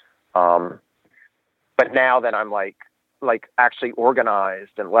 But now that I'm like actually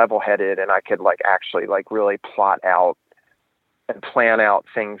organized and level-headed, and I could like actually like really plot out and plan out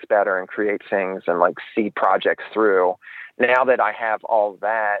things better and create things and like see projects through. Now that I have all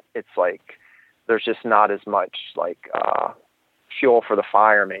that, it's like, there's just not as much like fuel for the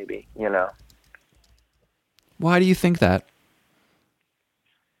fire, maybe, Why do you think that?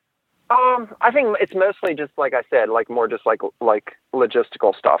 I think it's mostly just, like I said, like more just like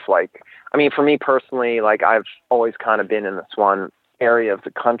logistical stuff. Like, I mean, for me personally, like I've always kind of been in this one area of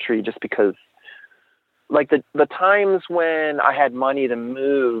the country just because like the times when I had money to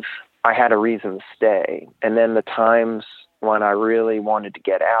move, I had a reason to stay. And then the times when I really wanted to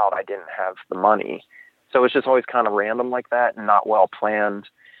get out, I didn't have the money. So it's just always kind of random like that and not well planned.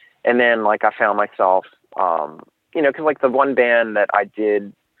 And then like I found myself, cause like the one band that I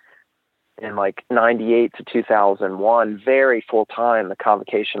did in like 98 to 2001, very full time, the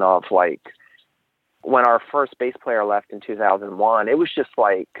convocation of like when our first bass player left in 2001, it was just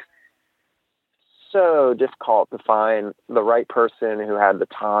like so difficult to find the right person who had the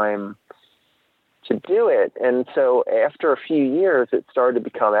time to do it. And so after a few years, it started to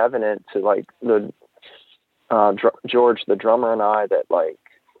become evident to like the George, the drummer, and I that like,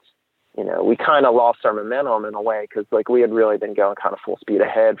 we kind of lost our momentum in a way, because like we had really been going kind of full speed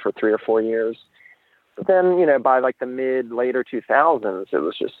ahead for 3 or 4 years. But then, by like the later 2000s, it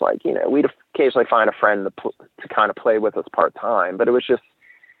was just like, we'd occasionally find a friend to kind of play with us part time, but it was just,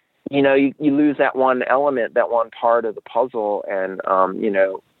 you lose that one element, that one part of the puzzle, and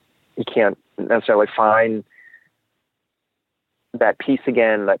you can't necessarily find that piece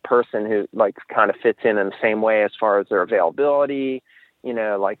again, that person who like kind of fits in the same way as far as their availability,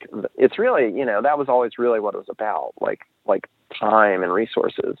 like it's really, that was always really what it was about, like time and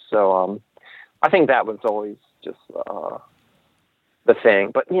resources. So, I think that was always just, the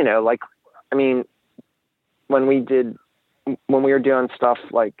thing, but like, I mean, when we were doing stuff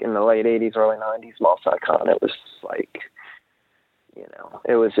like in the late 80s, early 90s, Moss Icon, it was like,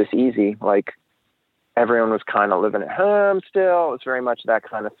 it was just easy. Like everyone was kind of living at home still. It was very much that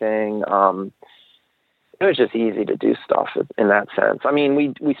kind of thing. It was just easy to do stuff in that sense. I mean,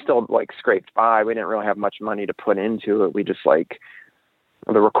 we still like scraped by. We didn't really have much money to put into it. We just like,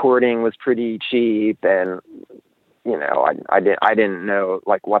 the recording was pretty cheap, and I didn't know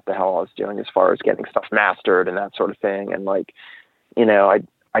like what the hell I was doing as far as getting stuff mastered and that sort of thing. And like,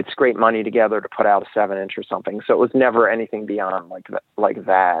 I'd scrape money together to put out a 7-inch or something. So it was never anything beyond like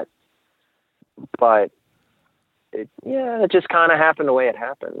that. But it just kind of happened the way it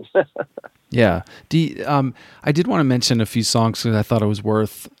happened. Yeah. I did want to mention a few songs because I thought it was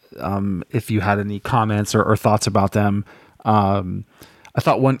worth, if you had any comments or thoughts about them. I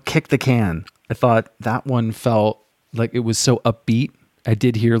thought one, Kick the Can. I thought that one felt like it was so upbeat. I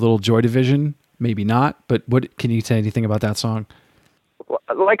did hear a little Joy Division, maybe not, but what can you say anything about that song?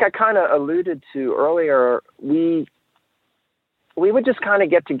 Like I kind of alluded to earlier, we would just kind of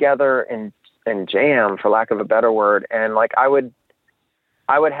get together and jam, for lack of a better word. And like, I would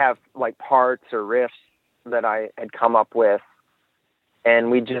have like parts or riffs that I had come up with,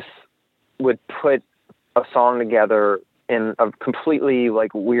 and we just would put a song together in a completely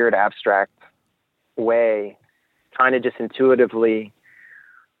like weird abstract way, kind of just intuitively.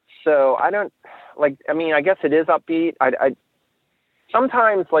 So I guess it is upbeat. I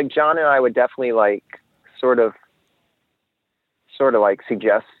sometimes like John and I would definitely like sort of like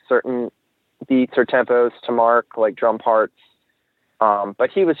suggest certain beats or tempos to Mark, like drum parts. But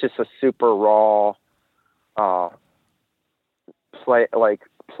he was just a super raw,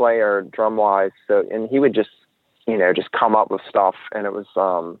 player drum wise. So, and he would just, just come up with stuff, and it was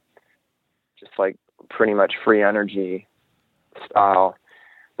just like pretty much free energy style.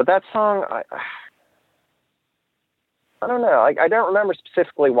 But that song, I don't know. I don't remember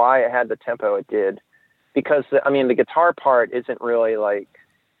specifically why it had the tempo it did, because the guitar part isn't really like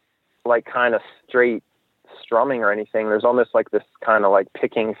kind of straight strumming or anything. There's almost like this kind of like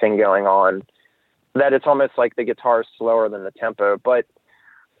picking thing going on, that it's almost like the guitar is slower than the tempo. But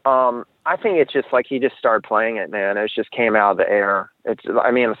I think it's just like he just started playing it, man. It just came out of the air.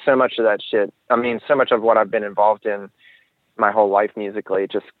 So much of that shit. So much of what I've been involved in my whole life musically,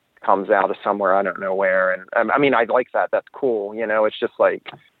 it just comes out of somewhere I don't know where. And I like that. That's cool. It's just like,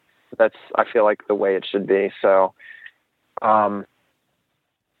 I feel like the way it should be. So, then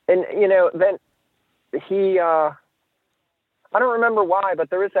he, I don't remember why, but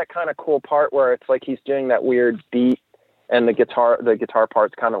there is that kind of cool part where it's like he's doing that weird beat, and the guitar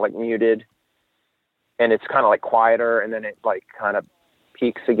part's kind of like muted, and it's kind of like quieter, and then it like kind of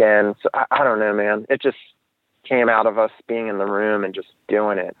peaks again. So I don't know, man. It just came out of us being in the room and just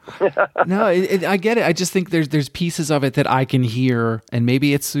doing it. No, I get it. I just think there's pieces of it that I can hear, and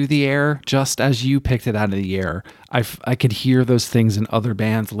maybe it's through the air, just as you picked it out of the air. I could hear those things in other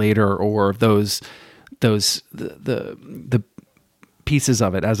bands later, or the pieces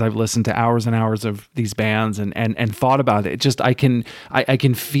of it as I've listened to hours and hours of these bands and thought about it. Just I can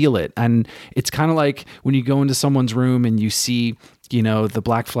feel it. And it's kind of like when you go into someone's room and you see, the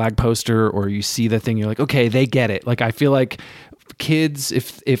Black Flag poster, or you see the thing, you're like, okay, they get it. Like, I feel like kids,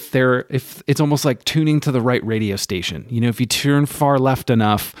 if it's almost like tuning to the right radio station. If you turn far left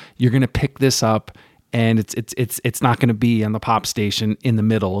enough, you're going to pick this up, and it's not going to be on the pop station in the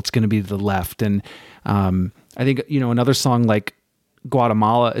middle. It's going to be to the left. And I think, another song like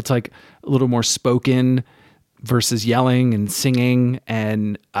Guatemala, it's like a little more spoken versus yelling and singing.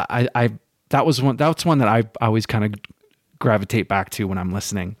 And that's one that I always kind of gravitate back to when I'm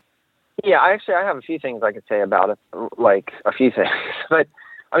listening. Yeah, I have a few things I could say about it, like a few things. But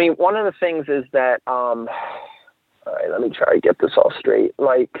one of the things is that, all right, let me try to get this all straight.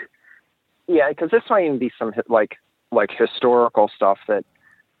 Like, yeah, because this might even be some like historical stuff that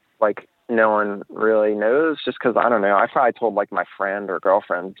like no one really knows, just because I don't know. I probably told like my friend or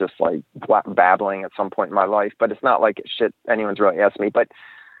girlfriend, just like babbling at some point in my life, but it's not like shit anyone's really asked me. But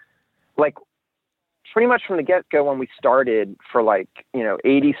like, pretty much from the get-go, when we started for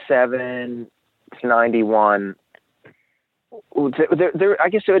 87 to 91, there I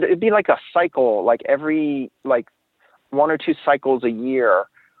guess it'd be like a cycle, like every like 1 or 2 cycles a year,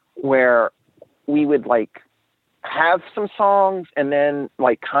 where we would like have some songs and then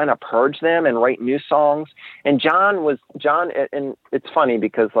like kind of purge them and write new songs. And John, and it's funny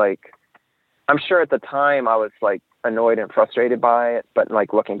because like, I'm sure at the time I was like annoyed and frustrated by it, but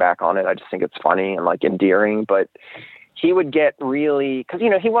like looking back on it, I just think it's funny and like endearing. But he would get really, because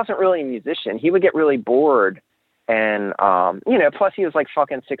he wasn't really a musician, he would get really bored, and plus he was like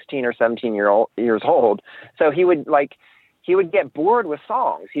fucking 16 or 17 years old, so he would get bored with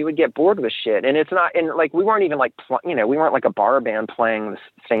songs, he would get bored with shit. And it's not, and like we weren't even like we weren't like a bar band playing the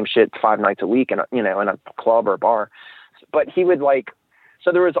same shit 5 nights a week in a club or bar, but he would like,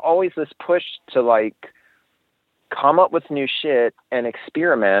 so there was always this push to like come up with new shit and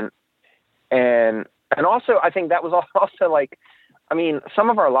experiment. And also I think that was also like, some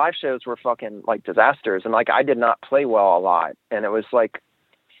of our live shows were fucking like disasters, and like I did not play well a lot, and it was like,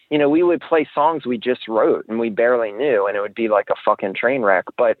 we would play songs we just wrote and we barely knew, and it would be like a fucking train wreck.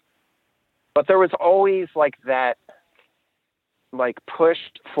 But there was always like that, like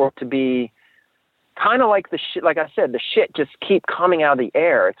pushed for it to be kind of like the shit, like I said, the shit just keep coming out of the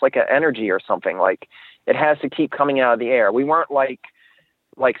air. It's like an energy or something, like it has to keep coming out of the air. We weren't like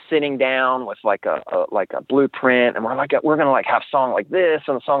sitting down with like a blueprint, and we're going to like have a song like this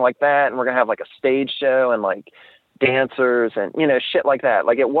and a song like that, and we're going to have like a stage show and like dancers and, shit like that.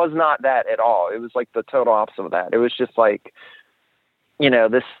 Like, it was not that at all. It was like the total opposite of that. It was just like,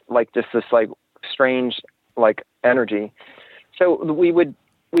 this like, just this like strange, like energy. So we would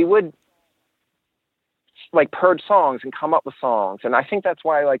like purge songs and come up with songs. And I think that's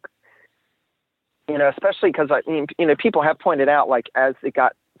why, like, especially because people have pointed out, like, as it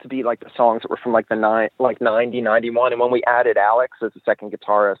got to be like the songs that were from like 90, 91. And when we added Alex as the second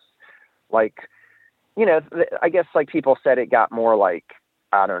guitarist, like, I guess like people said it got more like,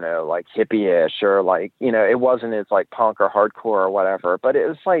 I don't know, like hippie-ish, or like, it wasn't as like punk or hardcore or whatever, but it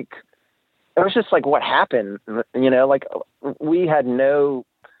was just like what happened, like we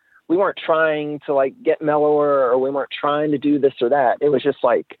weren't trying to like get mellower, or we weren't trying to do this or that. It was just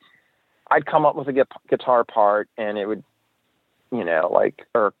like, I'd come up with a guitar part, and it would, you know, like,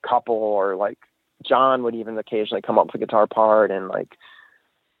 or a couple, or like John would even occasionally come up with a guitar part, and like,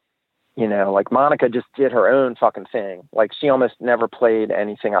 you know, like Monica just did her own fucking thing. Like she almost never played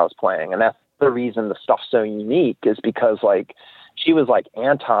anything I was playing. And that's the reason the stuff's so unique, is because like she was like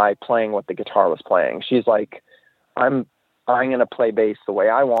anti playing what the guitar was playing. She's like, I'm going to play bass the way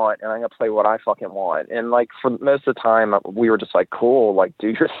I want, and I'm going to play what I fucking want. And like for most of the time we were just like, cool, like do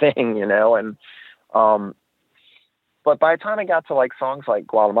your thing, you know? And, but by the time I got to like songs like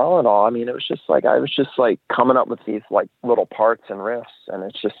Guatemala and all, I mean, it was just like, I was just like coming up with these like little parts and riffs. And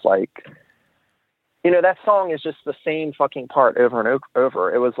it's just like, you know, that song is just the same fucking part over and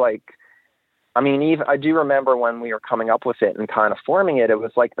over. It was like, I mean, even I do remember when we were coming up with it and kind of forming it, it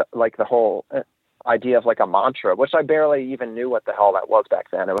was like the whole idea of like a mantra, which I barely even knew what the hell that was back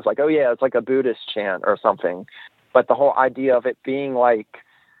then. It was like, oh yeah, it's like a Buddhist chant or something. But the whole idea of it being like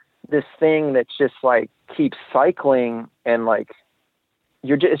this thing that just like keeps cycling, and like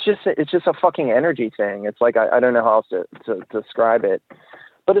it's just a fucking energy thing. It's like, I don't know how else to describe it.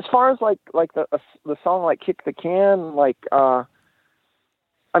 But as far as like the song like Kick the Can, like I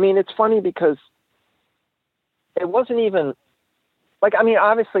mean, it's funny because it wasn't even like, I mean,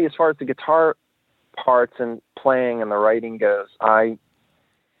 obviously as far as the guitar parts and playing and the writing goes,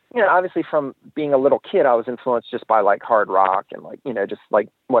 you know, obviously from being a little kid, I was influenced just by like hard rock and like, you know, just like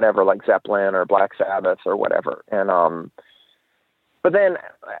whatever, like Zeppelin or Black Sabbath or whatever. And, but then,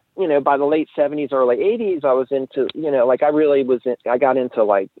 you know, by the late 70s, early 80s, I was into, you know, like I got into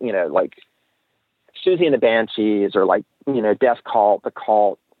like, you know, like Susie and the Banshees, or like, you know, Death Cult, The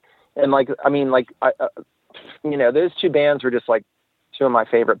Cult. And like, I mean, like, you know, those two bands were just like two of my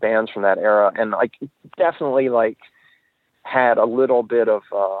favorite bands from that era. And like, definitely like had a little bit of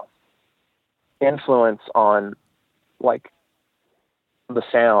influence on like the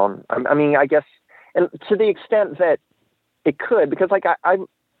sound. I mean, I guess, and to the extent that it could, because like I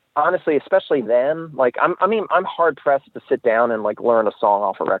honestly, especially then, like I'm hard pressed to sit down and like learn a song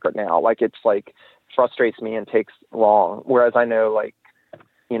off a record now. Like it's like frustrates me and takes long. Whereas I know like,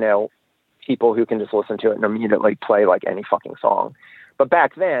 you know, people who can just listen to it and immediately play like any fucking song. But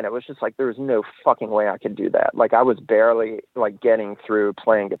back then it was just like, there was no fucking way I could do that. Like I was barely like getting through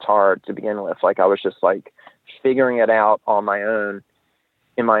playing guitar to begin with. Like I was just like figuring it out on my own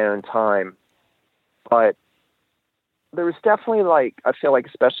in my own time. But there was definitely like, I feel like,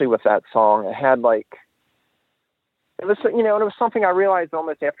 especially with that song, it had like, it was, you know, and it was something I realized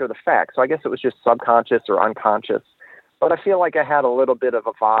almost after the fact. So I guess it was just subconscious or unconscious, but I feel like I had a little bit of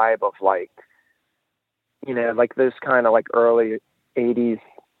a vibe of like, you know, like those kind of like early 80s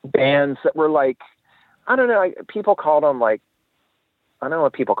bands that were like, I don't know, people called them like, I don't know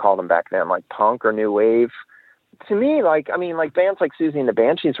what people called them back then, like punk or new wave. To me, like, I mean, like bands like Susie and the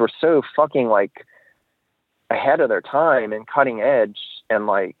Banshees were so fucking like ahead of their time and cutting edge and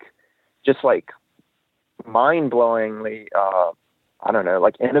like just like mind-blowingly I don't know,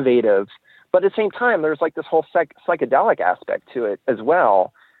 like innovative, but at the same time there's like this whole psychedelic aspect to it as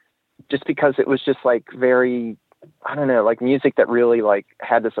well, just because it was just like very, I don't know, like music that really like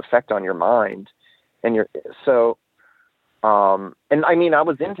had this effect on your mind. And and I mean, I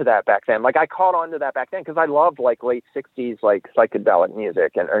was into that back then. Like I caught on to that back then because I loved like late 60s, like psychedelic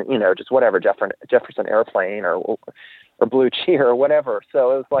music and, or, you know, just whatever, Jefferson Airplane or Blue Cheer or whatever.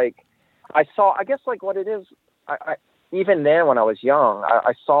 So it was like, I guess like what it is, I even then when I was young,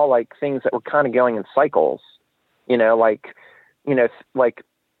 I saw like things that were kind of going in cycles, you know, like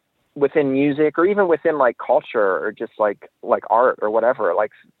within music or even within like culture or just like art or whatever,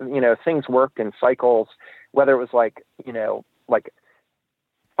 like, you know, things worked in cycles, whether it was like, you know, like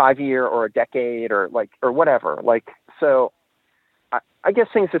 5-year or a decade or like, or whatever. Like, so I guess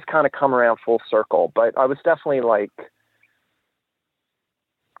things just kind of come around full circle, but I was definitely like,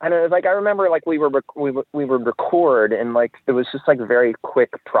 I don't know, like I remember like we would record and like it was just like a very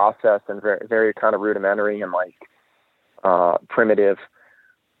quick process and very, very kind of rudimentary and like primitive.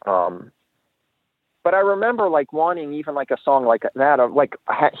 But I remember like wanting even like a song like that, of like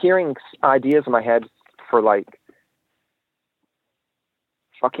hearing ideas in my head for like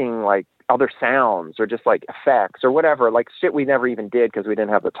fucking like other sounds or just like effects or whatever, like shit we never even did because we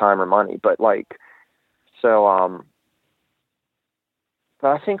didn't have the time or money. But like, so, but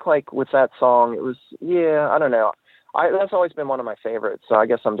I think like with that song, it was, yeah, I don't know. That's always been one of my favorites. So I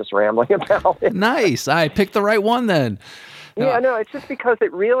guess I'm just rambling about it. Nice. I picked the right one then. Yeah, no, it's just because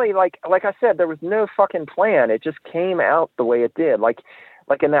it really, like I said, there was no fucking plan. It just came out the way it did. Like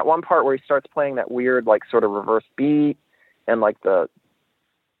in that one part where he starts playing that weird, like sort of reverse beat and like I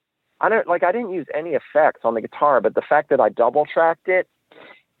didn't use any effects on the guitar, but the fact that I double tracked it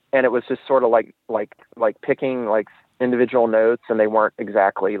and it was just sort of like picking like individual notes, and they weren't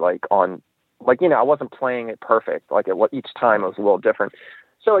exactly like on, like, you know, I wasn't playing it perfect. Like each time it was a little different.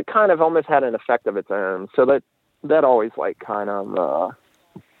 So it kind of almost had an effect of its own. So that always like kind of,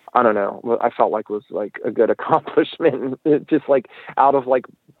 I don't know, I felt like was like a good accomplishment. It just like out of like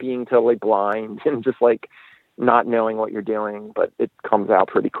being totally blind and just like not knowing what you're doing, but it comes out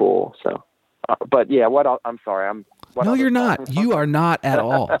pretty cool. So, but yeah, I'm sorry. No, you're not. You are not at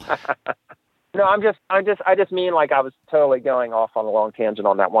all. No, I just mean like I was totally going off on a long tangent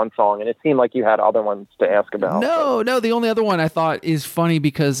on that one song, and it seemed like you had other ones to ask about. No, the only other one I thought is funny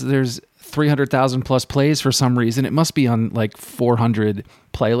because there's 300,000 plus plays for some reason. It must be on like 400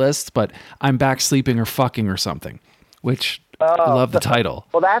 playlists, but I'm Back Sleeping or Fucking or something, which I love the title.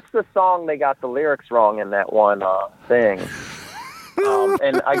 Well, that's the song they got the lyrics wrong in that one thing.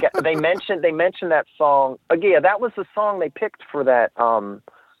 And they mentioned that song. Yeah, that was the song they picked for that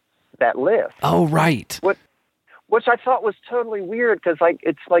list. Oh, right. Which I thought was totally weird because like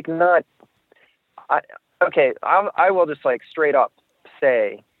it's like not. I will just like straight up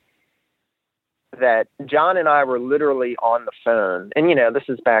say that John and I were literally on the phone, and you know this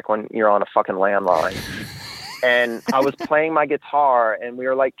is back when you're on a fucking landline, and I was playing my guitar, and we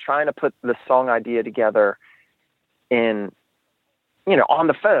were like trying to put the song idea together in, you know, on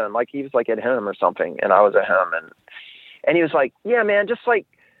the phone. Like he was like at home or something, and I was at home, and he was like, "Yeah, man, just like."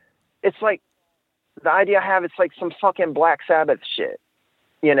 It's like the idea I have, it's like some fucking Black Sabbath shit,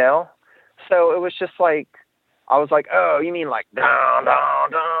 you know? So it was just like, I was like, oh, you mean like, down, down,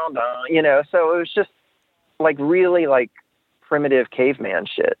 down, down, you know? So it was just like really like primitive caveman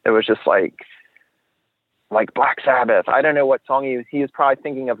shit. It was just like Black Sabbath. I don't know what song he was probably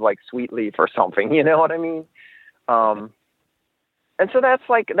thinking of like Sweet Leaf or something, you know what I mean? And so that's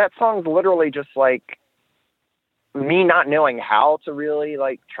like, that song's literally just like, me not knowing how to really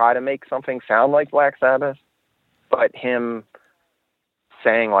like try to make something sound like Black Sabbath, but him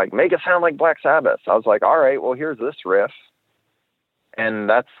saying like, make it sound like Black Sabbath. I was like, all right, well, here's this riff. And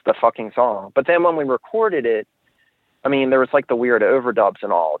that's the fucking song. But then when we recorded it, I mean, there was like the weird overdubs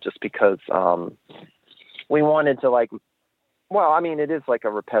and all, just because we wanted to like, well, I mean, it is like a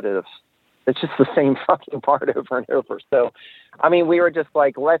repetitive, it's just the same fucking part over and over. So, I mean, we were just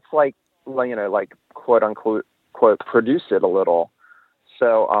like, let's like, you know, like quote unquote, produce it a little.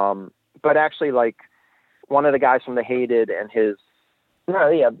 So, but actually like one of the guys from The Hated and it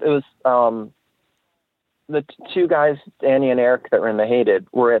was, the two guys, Danny and Eric, that were in The Hated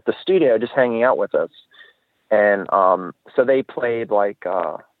were at the studio just hanging out with us. And, so they played like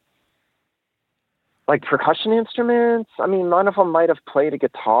percussion instruments. I mean, none of them might've played a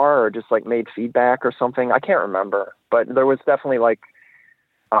guitar or just like made feedback or something. I can't remember, but there was definitely like,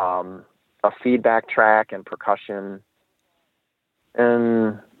 a feedback track and percussion,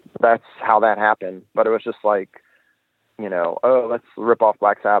 and that's how that happened. But it was just like, you know, oh, let's rip off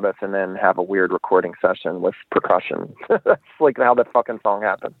Black Sabbath and then have a weird recording session with percussion. That's like how the fucking song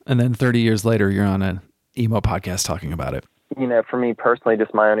happened. And then 30 years later, you're on an emo podcast talking about it. You know, for me personally,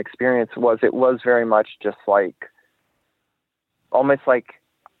 just my own experience it was very much just like, almost like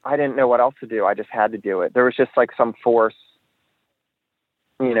I didn't know what else to do. I just had to do it. There was just like some force,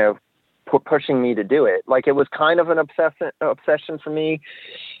 you know, pushing me to do it. Like it was kind of an obsession for me.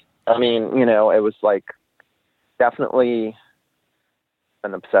 I mean, you know, it was like definitely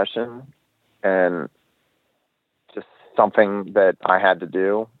an obsession and just something that I had to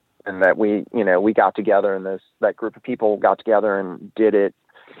do, and that we got together, and that group of people got together and did it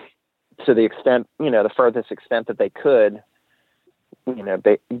to the extent, you know, the furthest extent that they could, you know,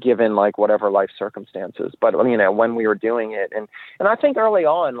 given like whatever life circumstances. But, you know, when we were doing it, and I think early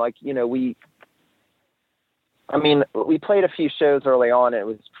on, like, you know, we played a few shows early on, and it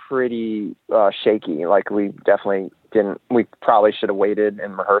was pretty shaky. Like we probably should have waited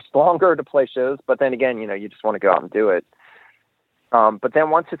and rehearsed longer to play shows. But then again, you know, you just want to go out and do it. But then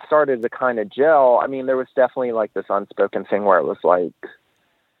once it started to kind of gel, I mean, there was definitely like this unspoken thing where it was like,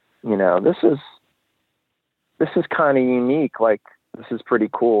 you know, this is kind of unique. Like, this is pretty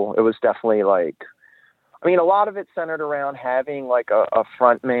cool. It was definitely like, I mean, a lot of it centered around having like a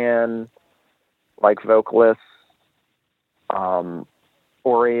front man, like vocalist,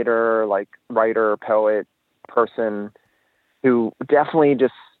 orator, like writer, poet, person who definitely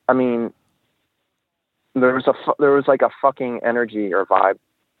just, I mean, there was like a fucking energy or vibe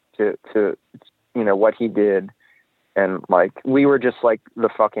to, you know, what he did. And like, we were just like the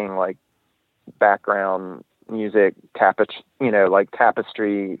fucking like background music,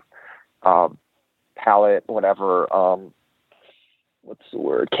 tapestry, palette, whatever, what's the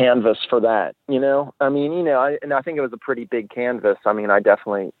word, canvas for that, you know? I mean, you know, I think it was a pretty big canvas. I mean, I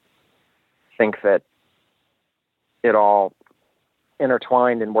definitely think that it all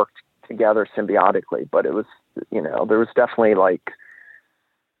intertwined and worked together symbiotically, but it was, there was definitely like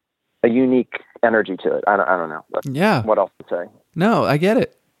a unique energy to it. I don't know. Yeah. What else to say? No, I get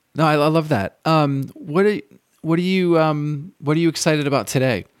it. No, I love that. What are you excited about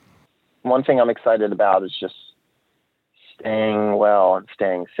today? One thing I'm excited about is just staying well and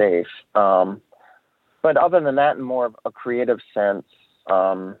staying safe. But other than that, in more of a creative sense,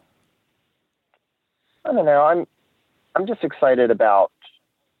 I don't know. I'm just excited about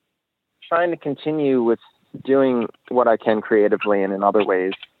trying to continue with doing what I can creatively and in other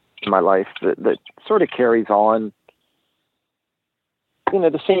ways in my life that sort of carries on,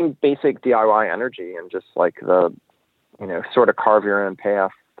 the same basic DIY energy and just like the, sort of carve your own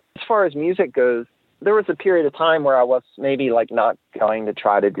path. As far as music goes, there was a period of time where I was maybe like not going to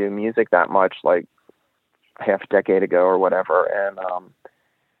try to do music that much, like half a decade ago or whatever. And,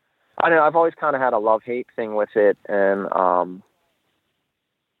 I don't know, I've always kind of had a love-hate thing with it. And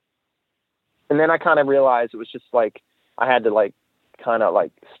then I kind of realized it was just like, I had to like, kind of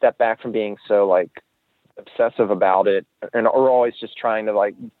like step back from being so like obsessive about it or always just trying to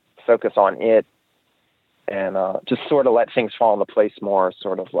like focus on it and just sort of let things fall into place more,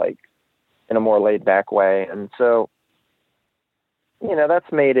 sort of like in a more laid back way. And so,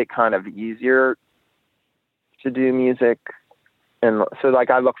 that's made it kind of easier to do music. And so like,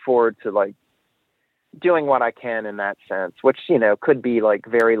 I look forward to like doing what I can in that sense, which, could be like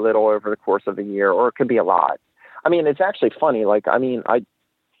very little over the course of a year, or it could be a lot. I mean, it's actually funny. Like, I mean, I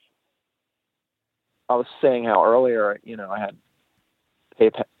was saying how earlier, I had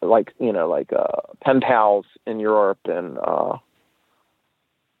pen pals in Europe and,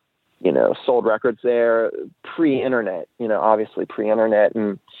 sold records there pre-internet, obviously pre-internet.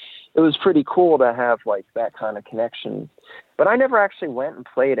 And it was pretty cool to have like that kind of connection, but I never actually went and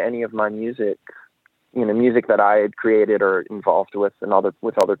played any of my music, music that I had created or involved with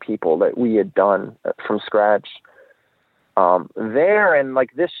with other people that we had done from scratch there. And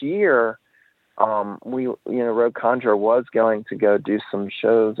like this year, we, Rogue Conjure was going to go do some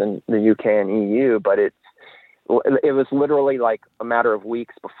shows in the UK and EU, but it was literally like a matter of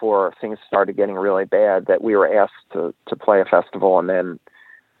weeks before things started getting really bad that we were asked to play a festival. And then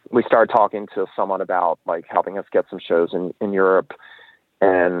we started talking to someone about like helping us get some shows in Europe.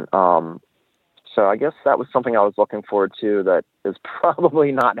 And, so I guess that was something I was looking forward to that is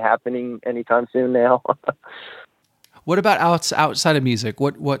probably not happening anytime soon now. What about outside of music?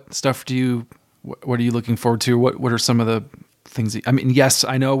 What stuff what are you looking forward to? What are some of the things I mean, yes,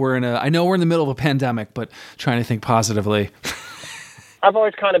 I know we're in the middle of a pandemic, but trying to think positively. I've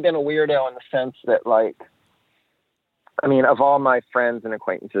always kind of been a weirdo in the sense that like, I mean, of all my friends and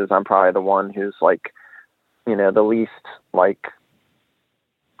acquaintances, I'm probably the one who's like, the least like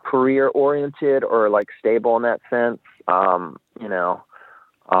career oriented or like stable in that sense. The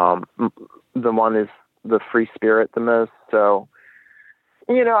one is the free spirit the most. So,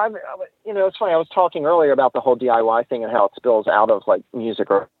 it's funny. I was talking earlier about the whole DIY thing and how it spills out of like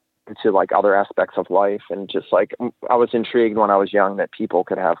music or into like other aspects of life. And just like, I was intrigued when I was young that people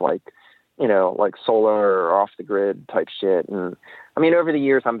could have like, like solar or off the grid type shit. And I mean, over the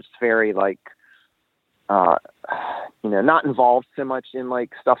years, I'm just very like, not involved so much in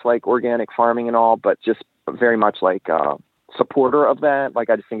like stuff like organic farming and all, but just very much like supporter of that. Like,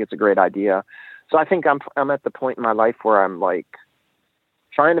 I just think it's a great idea. So I think I'm at the point in my life where I'm like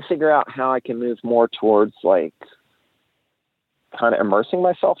trying to figure out how I can move more towards like kind of immersing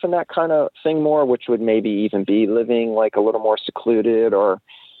myself in that kind of thing more, which would maybe even be living like a little more secluded or,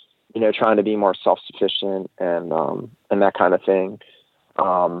 trying to be more self-sufficient and that kind of thing.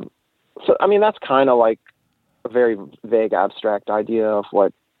 So, I mean, that's kind of like a very vague, abstract idea of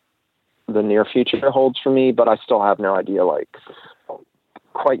what the near future holds for me, but I still have no idea, like,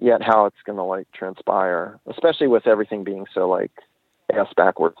 quite yet how it's going to, like, transpire, especially with everything being so, like, ass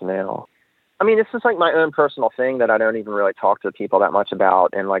backwards now. I mean, it's just, like, my own personal thing that I don't even really talk to people that much about,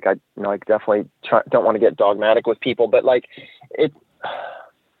 and, like, I definitely don't want to get dogmatic with people, but, like,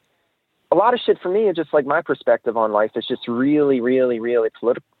 a lot of shit for me is just like my perspective on life is just really, really, really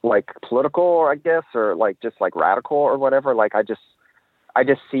political, I guess, or like just like radical or whatever. Like I just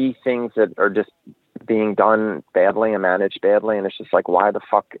see things that are just being done badly and managed badly. And it's just like, why the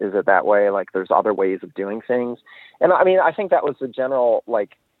fuck is it that way? Like there's other ways of doing things. And I mean, I think that was the general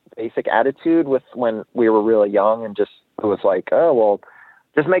like basic attitude with when we were really young and just, it was like, oh, well,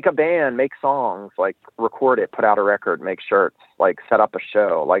 just make a band, make songs, like record it, put out a record, make shirts, like set up a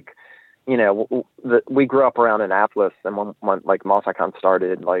show. Like, we grew up around Annapolis, and when like Mossicon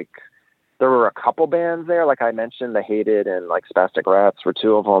started, like there were a couple bands there, like I mentioned, The Hated and like Spastic Rats were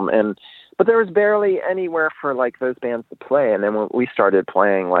two of them, but there was barely anywhere for like those bands to play. And then when we started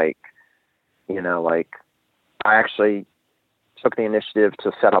playing, like, you know, like I actually took the initiative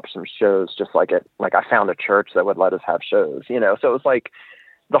to set up some shows, just like I found a church that would let us have shows, you know? So it was like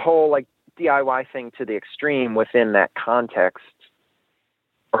the whole like DIY thing to the extreme within that context,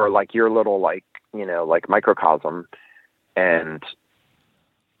 or like your little, like, you know, like microcosm. And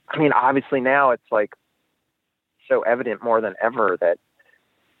I mean, obviously now it's like so evident more than ever that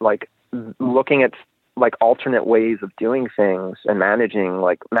like looking at like alternate ways of doing things and managing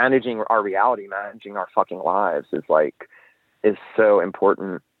our reality, managing our fucking lives is so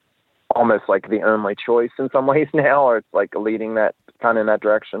important, almost like the only choice in some ways now, or it's like leading that kind of in that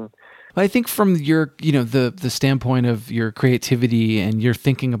direction. I think from your, you know, the standpoint of your creativity and you're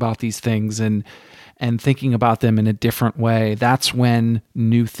thinking about these things and thinking about them in a different way, that's when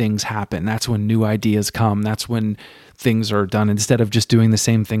new things happen. That's when new ideas come. That's when things are done, instead of just doing the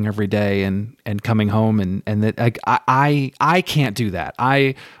same thing every day and coming home and that, like, I can't do that.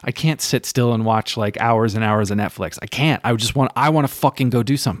 I can't sit still and watch like hours and hours of Netflix. I can't. I want to fucking go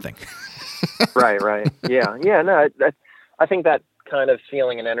do something. Right. Yeah. No, I think that kind of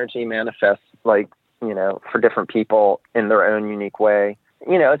feeling and energy manifests, like, you know, for different people in their own unique way.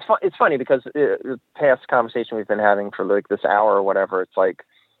 You know, it's funny because the past conversation we've been having for like this hour or whatever, it's like,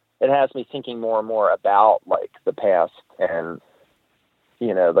 it has me thinking more and more about like the past and,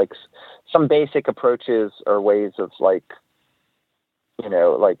 you know, like some basic approaches or ways of like, you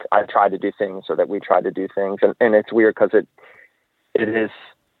know, like I try to do things or that we try to do things. And it's weird because it is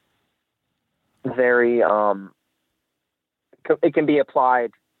very, it can be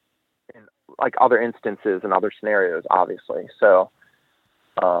applied in like other instances and other scenarios, obviously. So,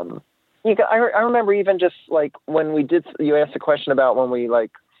 I remember even just like when you asked a question about when we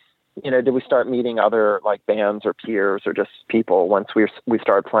like, you know, did we start meeting other like bands or peers or just people once we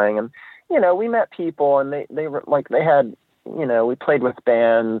started playing? And, you know, we met people and they were like, they had, you know, we played with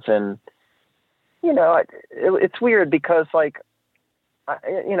bands and, you know, it's weird because like,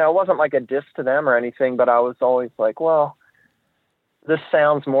 you know, it wasn't like a diss to them or anything, but I was always like, well, this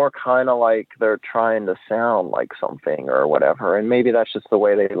sounds more kind of like they're trying to sound like something or whatever. And maybe that's just the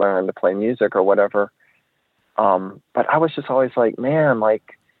way they learn to play music or whatever. But I was just always like, man,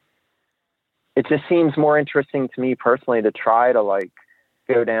 like, it just seems more interesting to me personally to try to like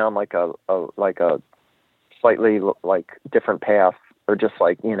go down like a slightly like different path, or just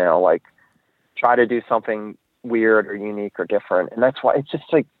like, you know, like try to do something weird or unique or different. And that's why it's just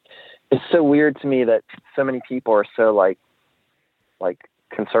like, it's so weird to me that so many people are so like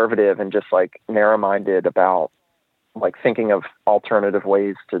conservative and just like narrow-minded about like thinking of alternative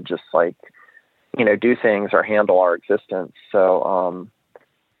ways to just like, you know, do things or handle our existence. So,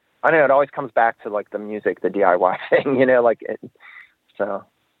 I don't know, it always comes back to like the music, the DIY thing, you know, like so.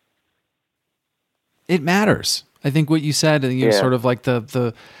 It matters. I think what you said, you know, sort of like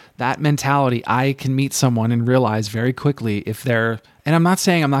that mentality. I can meet someone and realize very quickly if they're, and I'm not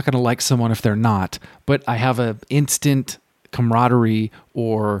saying I'm not going to like someone if they're not, but I have an instant camaraderie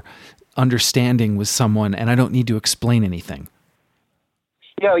or understanding with someone and I don't need to explain anything.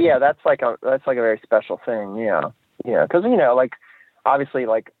 Yeah, that's like a very special thing. Yeah. Cause you know, like obviously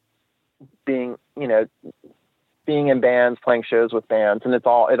like being in bands, playing shows with bands, and it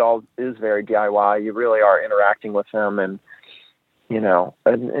all is very DIY. You really are interacting with them and, you know,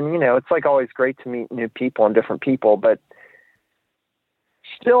 and you know, it's like always great to meet new people and different people, but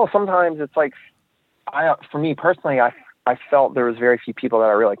still sometimes it's like, for me personally, I felt there was very few people that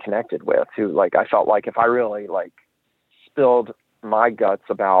I really connected with who like, I felt like if I really like spilled my guts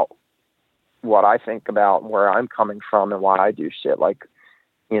about what I think about where I'm coming from and why I do shit, like,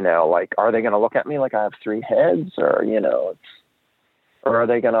 you know, like, are they going to look at me like I have three heads or, you know, or are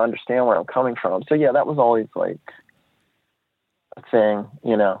they going to understand where I'm coming from? So yeah, that was always like a thing,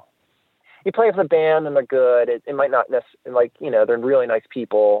 you know. You play with a band and they're good. It might not necessarily, like, you know, they're really nice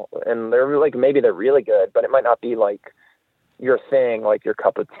people and they're like, maybe they're really good, but it might not be like your thing, like your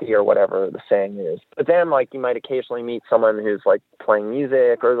cup of tea or whatever the saying is. But then like you might occasionally meet someone who's like playing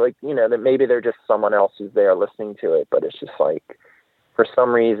music or like, you know, that maybe they're just someone else who's there listening to it, but it's just like, for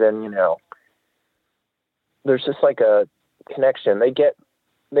some reason, you know, there's just like a connection. They get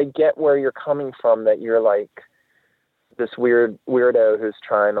where you're coming from, that you're like this weirdo who's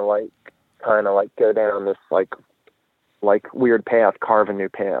trying to like, kind of like go down this like weird path, carve a new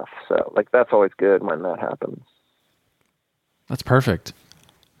path. So like, that's always good when that happens. That's perfect.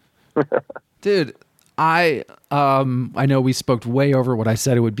 Dude, I know we spoke way over what I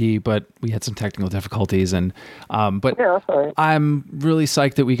said it would be, but we had some technical difficulties but yeah, that's all right. I'm really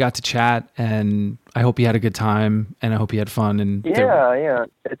psyched that we got to chat and I hope you had a good time and I hope you had fun. And yeah.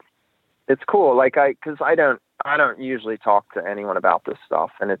 it's cool. Like cause I don't usually talk to anyone about this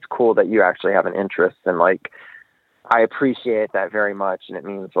stuff, and it's cool that you actually have an interest, and like, I appreciate that very much. And it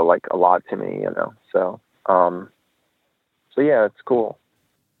means like a lot to me, you know? So yeah, it's cool.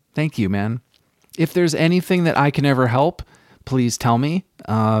 Thank you, man. If there's anything that I can ever help, please tell me.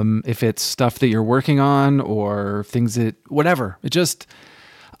 If it's stuff that you're working on or things that, whatever, it just,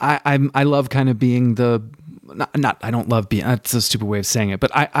 I love kind of being the, I don't love being, that's a stupid way of saying it,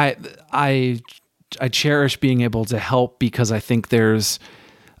 but I cherish being able to help, because I think there's,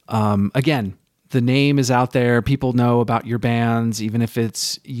 again, the name is out there. People know about your bands, even if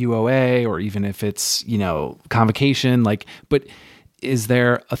it's UOA or even if it's, you know, Convocation, like, but is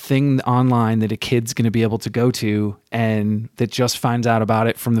there a thing online that a kid's going to be able to go to and that just finds out about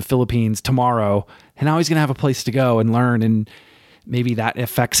it from the Philippines tomorrow, and now he's going to have a place to go and learn, and maybe that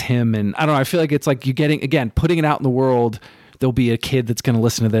affects him. And I don't know, I feel like it's like you getting, again, putting it out in the world. There'll be a kid that's going to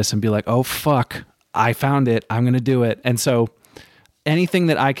listen to this and be like, oh fuck, I found it, I'm going to do it. And so anything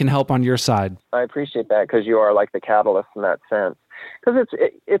that I can help on your side. I appreciate that, because you are like the catalyst in that sense. Because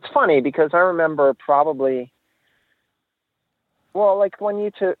it's funny, because I remember probably, well, like when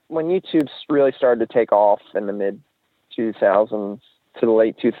YouTube really started to take off in the mid 2000s to the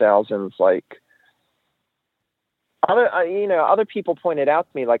late 2000s, like other people pointed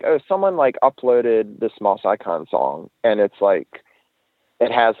out to me like, oh, someone like uploaded this Moss Icon song, and it's like,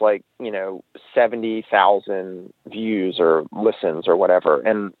 it has like, 70,000 views or listens or whatever.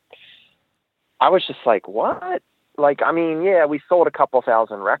 And I was just like, what? Like, I mean, yeah, we sold a couple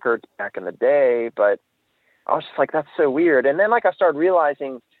thousand records back in the day, but I was just like, that's so weird. And then like, I started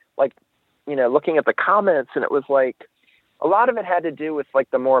realizing, like, looking at the comments, and it was like, a lot of it had to do with like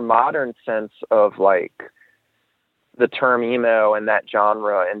the more modern sense of like the term emo and that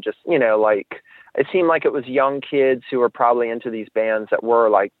genre. And just, like, it seemed like it was young kids who were probably into these bands that were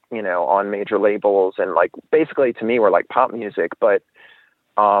like, on major labels, and like, basically to me were like pop music, but,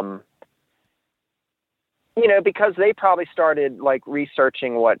 because they probably started like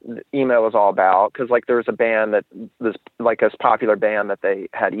researching what emo was all about. Cause like there was a band that was like a popular band that they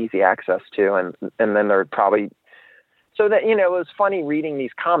had easy access to. And then they're probably, so that, it was funny reading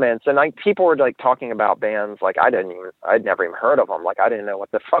these comments, and like people were like talking about bands like I'd never even heard of them. Like I didn't know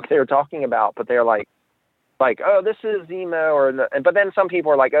what the fuck they were talking about, but they're like, oh, this is emo, but then some people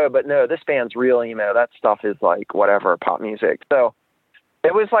were like, oh, but no, this band's real emo. That stuff is like whatever, pop music. So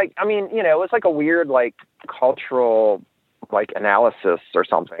it was like, I mean, it was like a weird like cultural like analysis or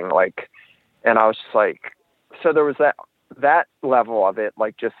something, like, and I was just like, so there was that level of it,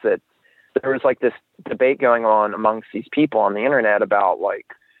 like just that there was like this debate going on amongst these people on the internet about like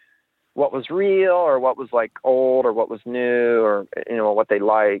what was real or what was like old or what was new, or, what they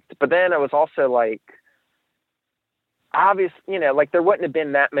liked. But then it was also like, obvious, like there wouldn't have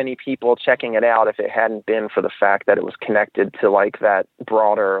been that many people checking it out if it hadn't been for the fact that it was connected to like that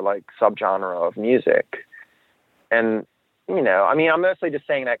broader like subgenre of music. And, I mean, I'm mostly just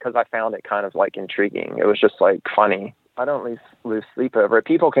saying that because I found it kind of like intriguing. It was just like funny. I don't lose sleep over it.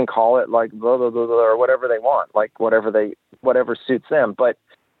 People can call it like blah, blah, blah, blah, or whatever they want, like whatever suits them. But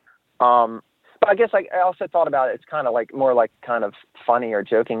I guess I also thought about it. It's kind of like more like kind of funny or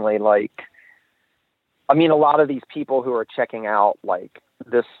jokingly, like, I mean, a lot of these people who are checking out like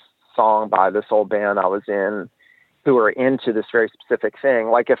this song by this old band I was in, who are into this very specific thing.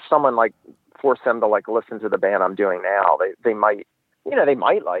 Like if someone like forced them to like listen to the band I'm doing now, they might, they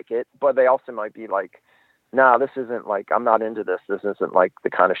might like it, but they also might be like, nah, this isn't like, I'm not into this. This isn't like the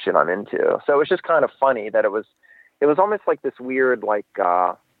kind of shit I'm into. So it was just kind of funny that it was almost like this weird, like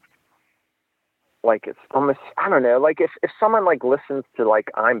it's almost, I don't know, like if someone like listens to like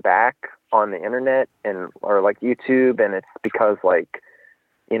I'm Back on the internet or like YouTube, and it's because like,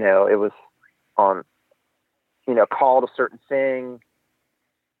 it was on, called a certain thing,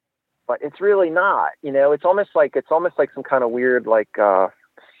 but it's really not, it's almost like some kind of weird, like, I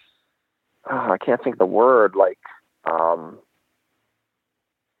can't think of the word, like, I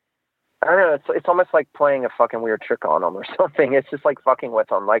don't know. It's almost like playing a fucking weird trick on them or something. It's just like fucking with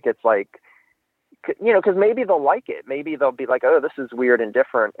them. Like, it's like, cause maybe they'll like it. Maybe they'll be like, oh, this is weird and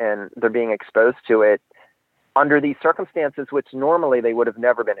different. And they're being exposed to it under these circumstances, which normally they would have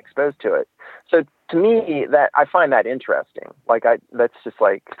never been exposed to it. So to me, that I find that interesting. Like that's just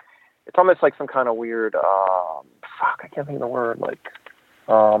like, it's almost like some kind of weird, I can't think of the word, like,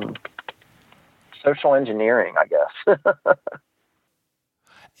 social engineering, I guess.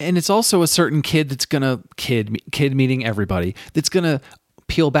 And it's also a certain kid that's gonna kid meaning everybody, that's gonna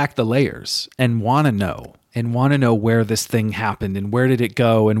peel back the layers and want to know where this thing happened and where did it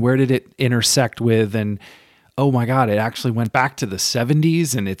go and where did it intersect with. And oh my God, it actually went back to the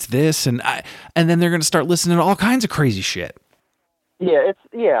 70s and it's this. And then they're going to start listening to all kinds of crazy shit. Yeah,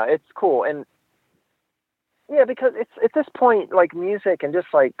 it's cool. And yeah, because it's at this point, like music and just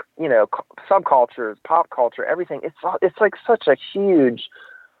like, you know, subcultures, pop culture, everything. It's like such a huge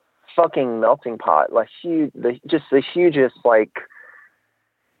fucking melting pot, like the hugest, like,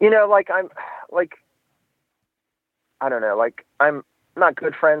 you know, like I don't know, like I'm not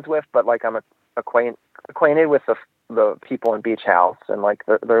good friends with, but like I'm acquainted with the people in Beach House, and like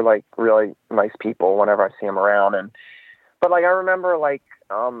they're like really nice people whenever I see them around. But like I remember like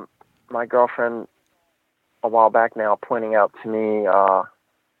my girlfriend a while back now pointing out to me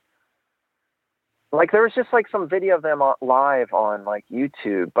like there was just like some video of them live on like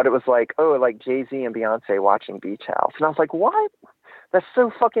YouTube, but it was like, oh, like Jay-Z and Beyonce watching Beach House, and I was like, what? That's so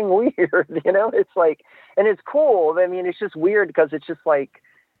fucking weird, you know? It's like, and it's cool. I mean, it's just weird because it's just like,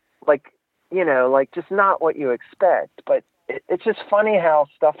 you know, like just not what you expect. But it's just funny how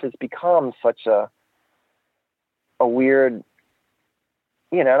stuff has become such a weird,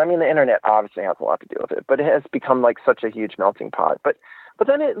 you know, and I mean, the internet obviously has a lot to do with it, but it has become like such a huge melting pot. But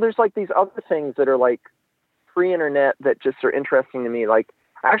then there's like these other things that are like pre-internet that just are interesting to me. Like,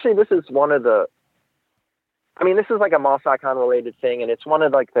 actually, this is one of the, I mean, this is like a Moss Icon related thing, and it's one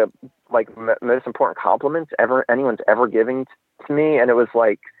of like the most important compliments anyone's ever giving to me. And it was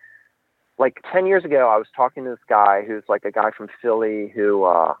like 10 years ago, I was talking to this guy who's like a guy from Philly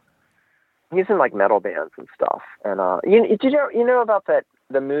who he's in like metal bands and stuff. And you know about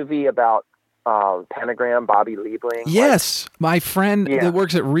the movie about Pentagram, Bobby Liebling? Yes, my friend that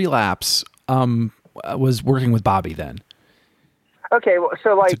works at Relapse was working with Bobby then. Okay, well,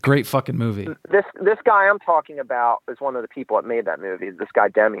 so like, it's a great fucking movie. This guy I'm talking about is one of the people that made that movie. This guy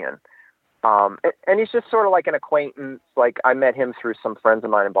Demian, and he's just sort of like an acquaintance. Like I met him through some friends of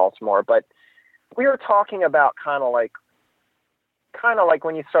mine in Baltimore, but we were talking about kind of like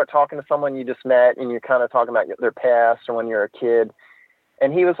when you start talking to someone you just met, and you're kind of talking about their past or when you're a kid.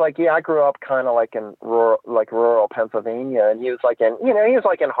 And he was like, yeah, I grew up kind of like in rural Pennsylvania, and he was like in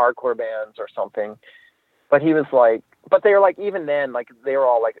hardcore bands or something. But he was like, but they were like, even then, like they were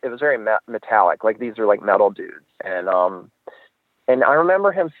all like, it was very metallic. Like these are like metal dudes. And I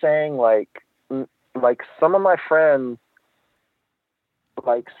remember him saying like some of my friends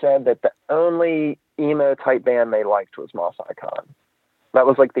like said that the only emo type band they liked was Moss Icon. That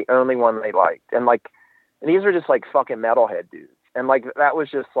was like the only one they liked. And like, these are just like fucking metalhead dudes. And like, that was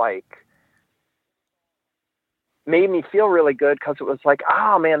just like, made me feel really good. Cause it was like,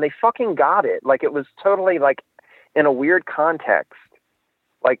 oh man, they fucking got it. Like it was totally like in a weird context.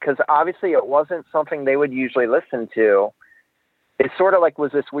 Like, cause obviously it wasn't something they would usually listen to. It sort of like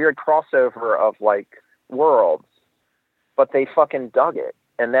was this weird crossover of like worlds, but they fucking dug it.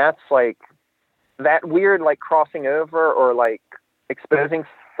 And that's like that weird, like crossing over or like exposing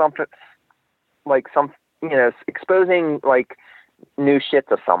something, like exposing like new shit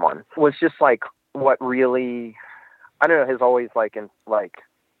to someone was just like what really, I don't know, has always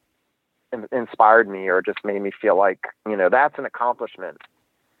inspired me, or just made me feel like, you know, that's an accomplishment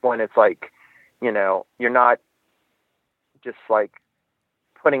when it's like, you know, you're not just like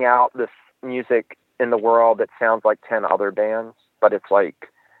putting out this music in the world that sounds like 10 other bands, but it's like,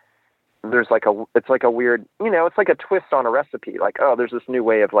 it's like a weird, you know, it's like a twist on a recipe. Like, oh, there's this new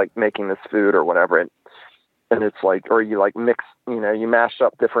way of like making this food or whatever. And it's like, or you like mix, you know, you mash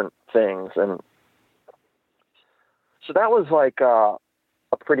up different things. And so that was like a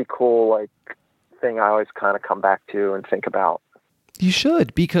pretty cool, like thing I always kind of come back to and think about. You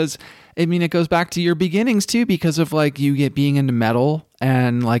should, because I mean, it goes back to your beginnings too, because of like you being into metal.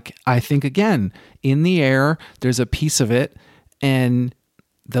 And like, I think again, In the Air, there's a piece of it, and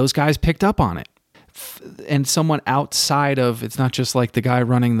those guys picked up on it. And someone outside of, it's not just like the guy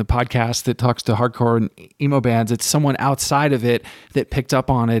running the podcast that talks to hardcore and emo bands, it's someone outside of it that picked up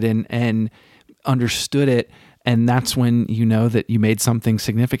on it and understood it. And that's when you know that you made something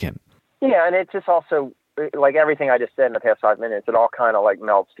significant. Yeah. And it just also, like everything I just said in the past 5 minutes, it all kind of like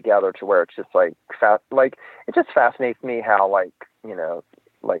melts together to where it's just like, it just fascinates me how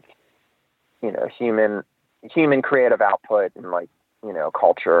human creative output and like, you know,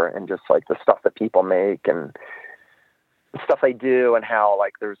 culture and just like the stuff that people make and the stuff they do, and how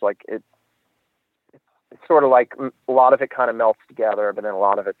like there's like it's sort of like a lot of it kind of melts together, but then a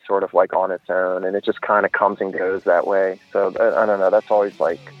lot of it's sort of like on its own, and it just kind of comes and goes that way. So I don't know, that's always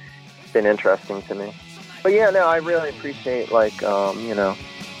like been interesting to me. But yeah, no, I really appreciate like you know,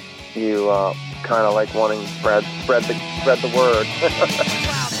 you kind of like wanting to spread the word.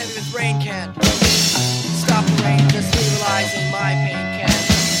 Rain Can.